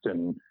heft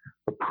and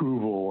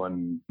approval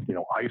and,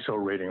 ISO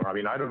rating. I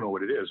mean, I don't know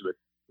what it is, but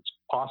it's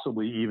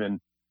possibly even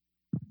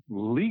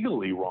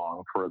legally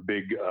wrong for a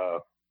big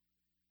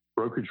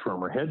brokerage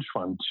firm or hedge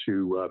fund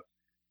to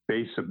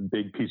base a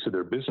big piece of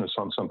their business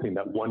on something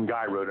that one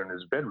guy wrote in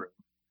his bedroom.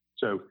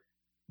 So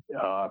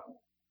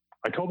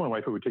I told my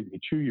wife it would take me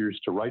 2 years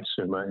to write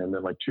Summa and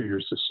then 2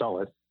 years to sell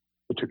it.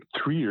 It took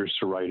 3 years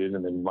to write it,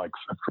 and then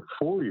for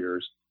 4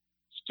 years,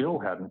 still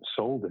hadn't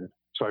sold it.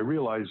 So I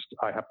realized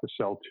I have to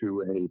sell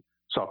to a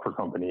software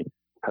company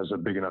that has a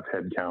big enough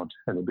headcount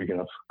and a big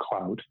enough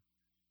clout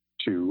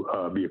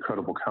to be a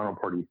credible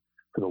counterparty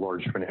for the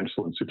large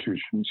financial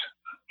institutions.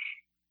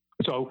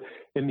 So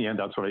in the end,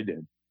 that's what I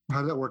did.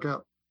 How did that work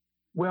out?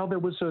 Well, there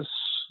was a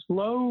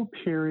slow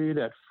period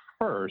at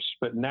first,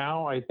 but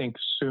now I think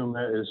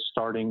Summa is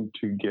starting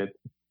to get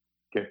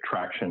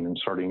traction and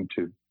starting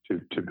to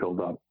build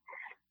up.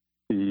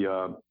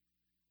 The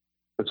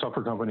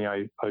software company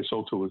I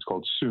sold to was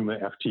called Summa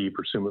FT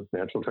for Summa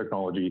Financial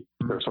Technology.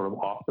 They're sort of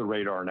off the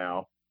radar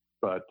now,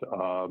 but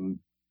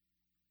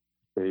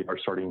they are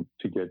starting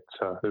to get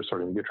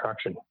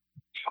traction.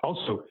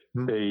 Also,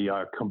 they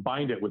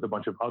combined it with a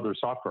bunch of other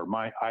software.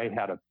 I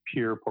had a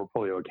pure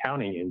portfolio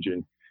accounting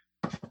engine.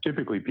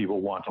 Typically, people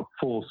want a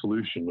full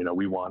solution.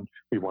 We want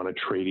a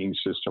trading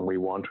system. We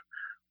want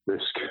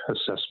risk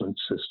assessment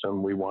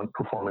system. We want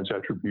performance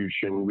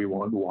attribution. We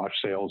want watch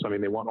sales. I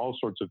mean, they want all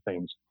sorts of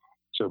things.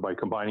 So by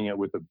combining it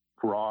with a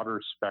broader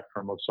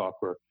spectrum of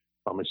software,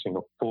 promising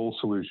a full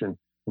solution,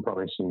 and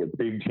promising a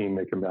big team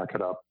that can back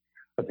it up,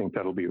 I think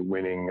that'll be a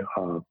winning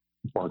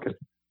market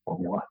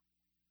formula.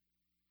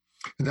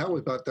 And that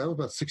was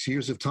about 6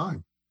 years of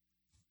time.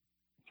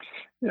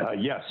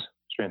 Yes,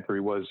 Strand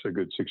Theory was a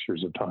good 6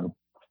 years of time.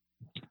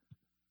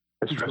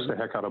 I stressed the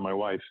heck out of my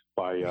wife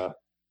by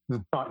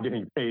not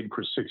getting paid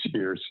for 6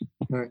 years,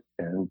 right.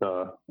 And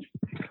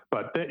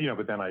but then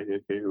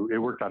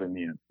it worked out in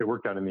the end. It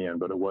worked out in the end,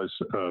 but it was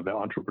the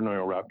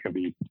entrepreneurial route can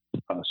be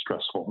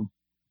stressful.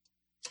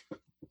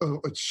 Oh,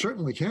 it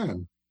certainly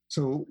can.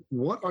 So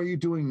what are you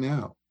doing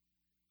now?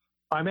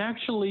 I'm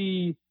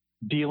actually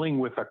dealing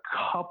with a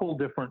couple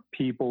different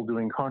people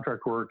doing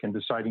contract work and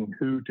deciding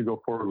who to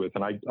go forward with.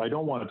 And I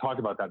don't want to talk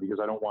about that because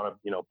I don't want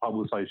to,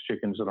 publicize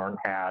chickens that aren't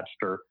hatched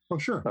or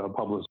sure.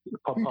 Publicize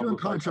doing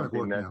contract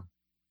work now.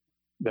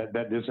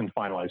 That isn't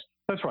finalized.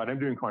 That's right. I'm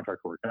doing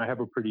contract work, and I have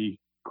a pretty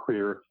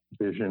clear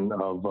vision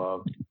of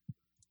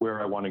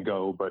where I want to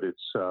go, but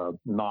it's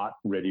not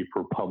ready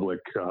for public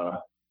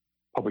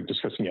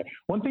discussing yet.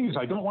 One thing is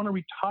I don't want to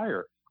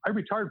retire. I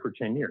retired for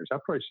 10 years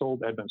after I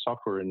sold Advent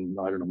Software in,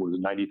 I don't know, was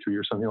it 93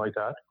 or something like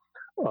that.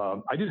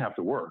 I didn't have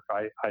to work.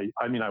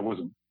 I mean, I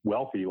wasn't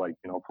wealthy like,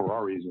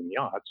 Ferraris and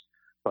yachts,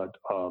 but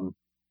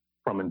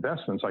from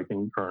investments, I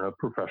can earn a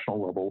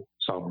professional level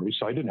salary.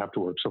 So I didn't have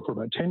to work. So for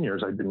about 10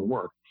 years, I didn't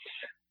work.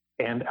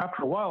 And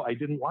after a while, I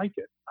didn't like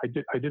it.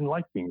 I didn't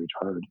like being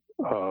retired.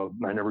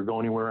 I never go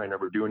anywhere. I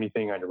never do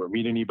anything. I never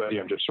meet anybody.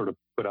 I'm just sort of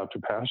put out to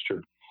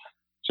pasture.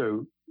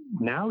 So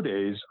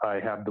nowadays, I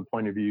have the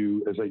point of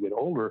view as I get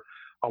older,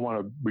 I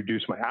want to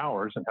reduce my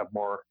hours and have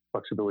more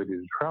flexibility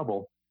to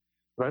travel,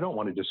 but I don't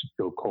want to just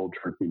go cold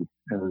turkey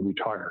and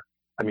retire.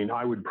 I mean,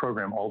 I would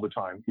program all the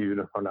time, even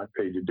if I'm not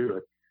paid to do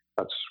it.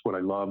 That's what I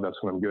love. That's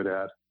what I'm good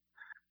at.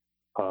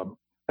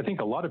 I think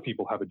a lot of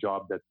people have a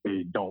job that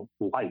they don't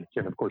like,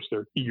 and of course,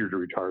 they're eager to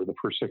retire the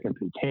first second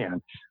they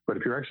can. But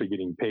if you're actually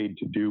getting paid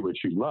to do what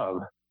you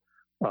love,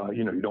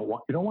 you don't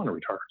want to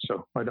retire.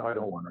 So I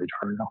don't want to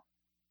retire now.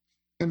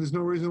 And there's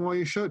no reason why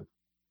you should.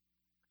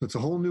 It's a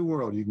whole new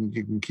world. You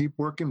can keep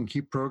working and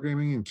keep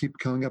programming and keep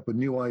coming up with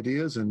new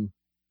ideas and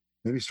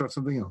maybe start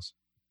something else.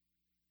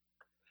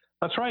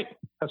 That's right.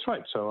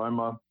 So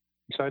I'm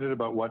excited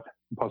about what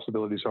the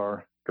possibilities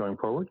are going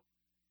forward.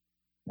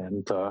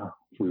 And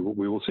we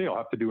will see. I'll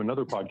have to do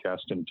another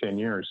podcast in 10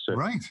 years to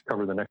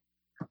cover the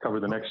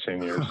next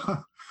 10 years.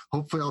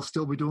 Hopefully I'll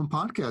still be doing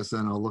podcasts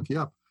then. I'll look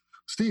you up.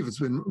 Steve, it's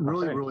been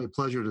really a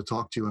pleasure to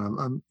talk to you.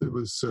 And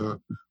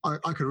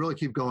I could really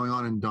keep going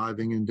on and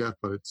diving in depth,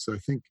 but I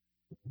think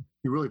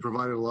you really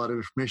provided a lot of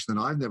information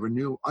that I never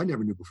knew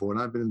before, and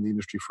I've been in the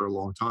industry for a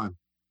long time.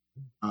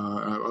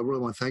 I really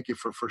want to thank you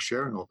for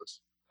sharing all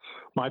this.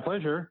 My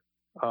pleasure.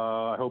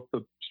 I hope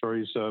the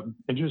story's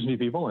interesting to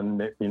people,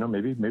 and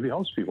maybe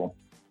helps people.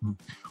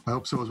 I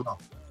hope so as well.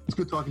 It's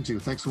good talking to you.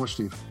 Thanks so much,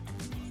 Steve.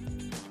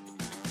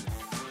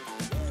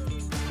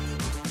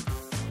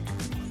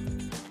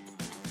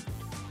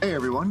 Hey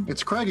everyone,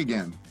 it's Craig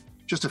again.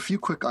 Just a few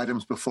quick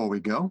items before we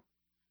go.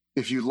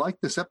 If you like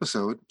this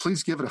episode,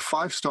 please give it a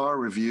 5-star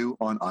review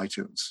on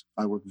iTunes.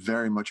 I would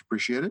very much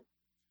appreciate it.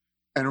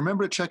 And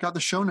remember to check out the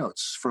show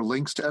notes for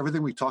links to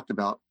everything we talked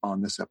about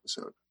on this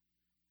episode.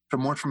 For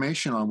more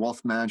information on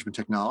wealth management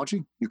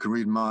technology, you can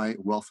read my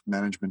Wealth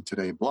Management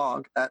Today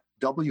blog at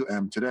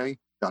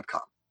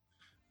wmtoday.com.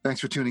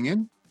 Thanks for tuning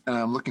in, and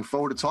I'm looking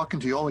forward to talking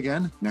to you all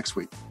again next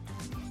week.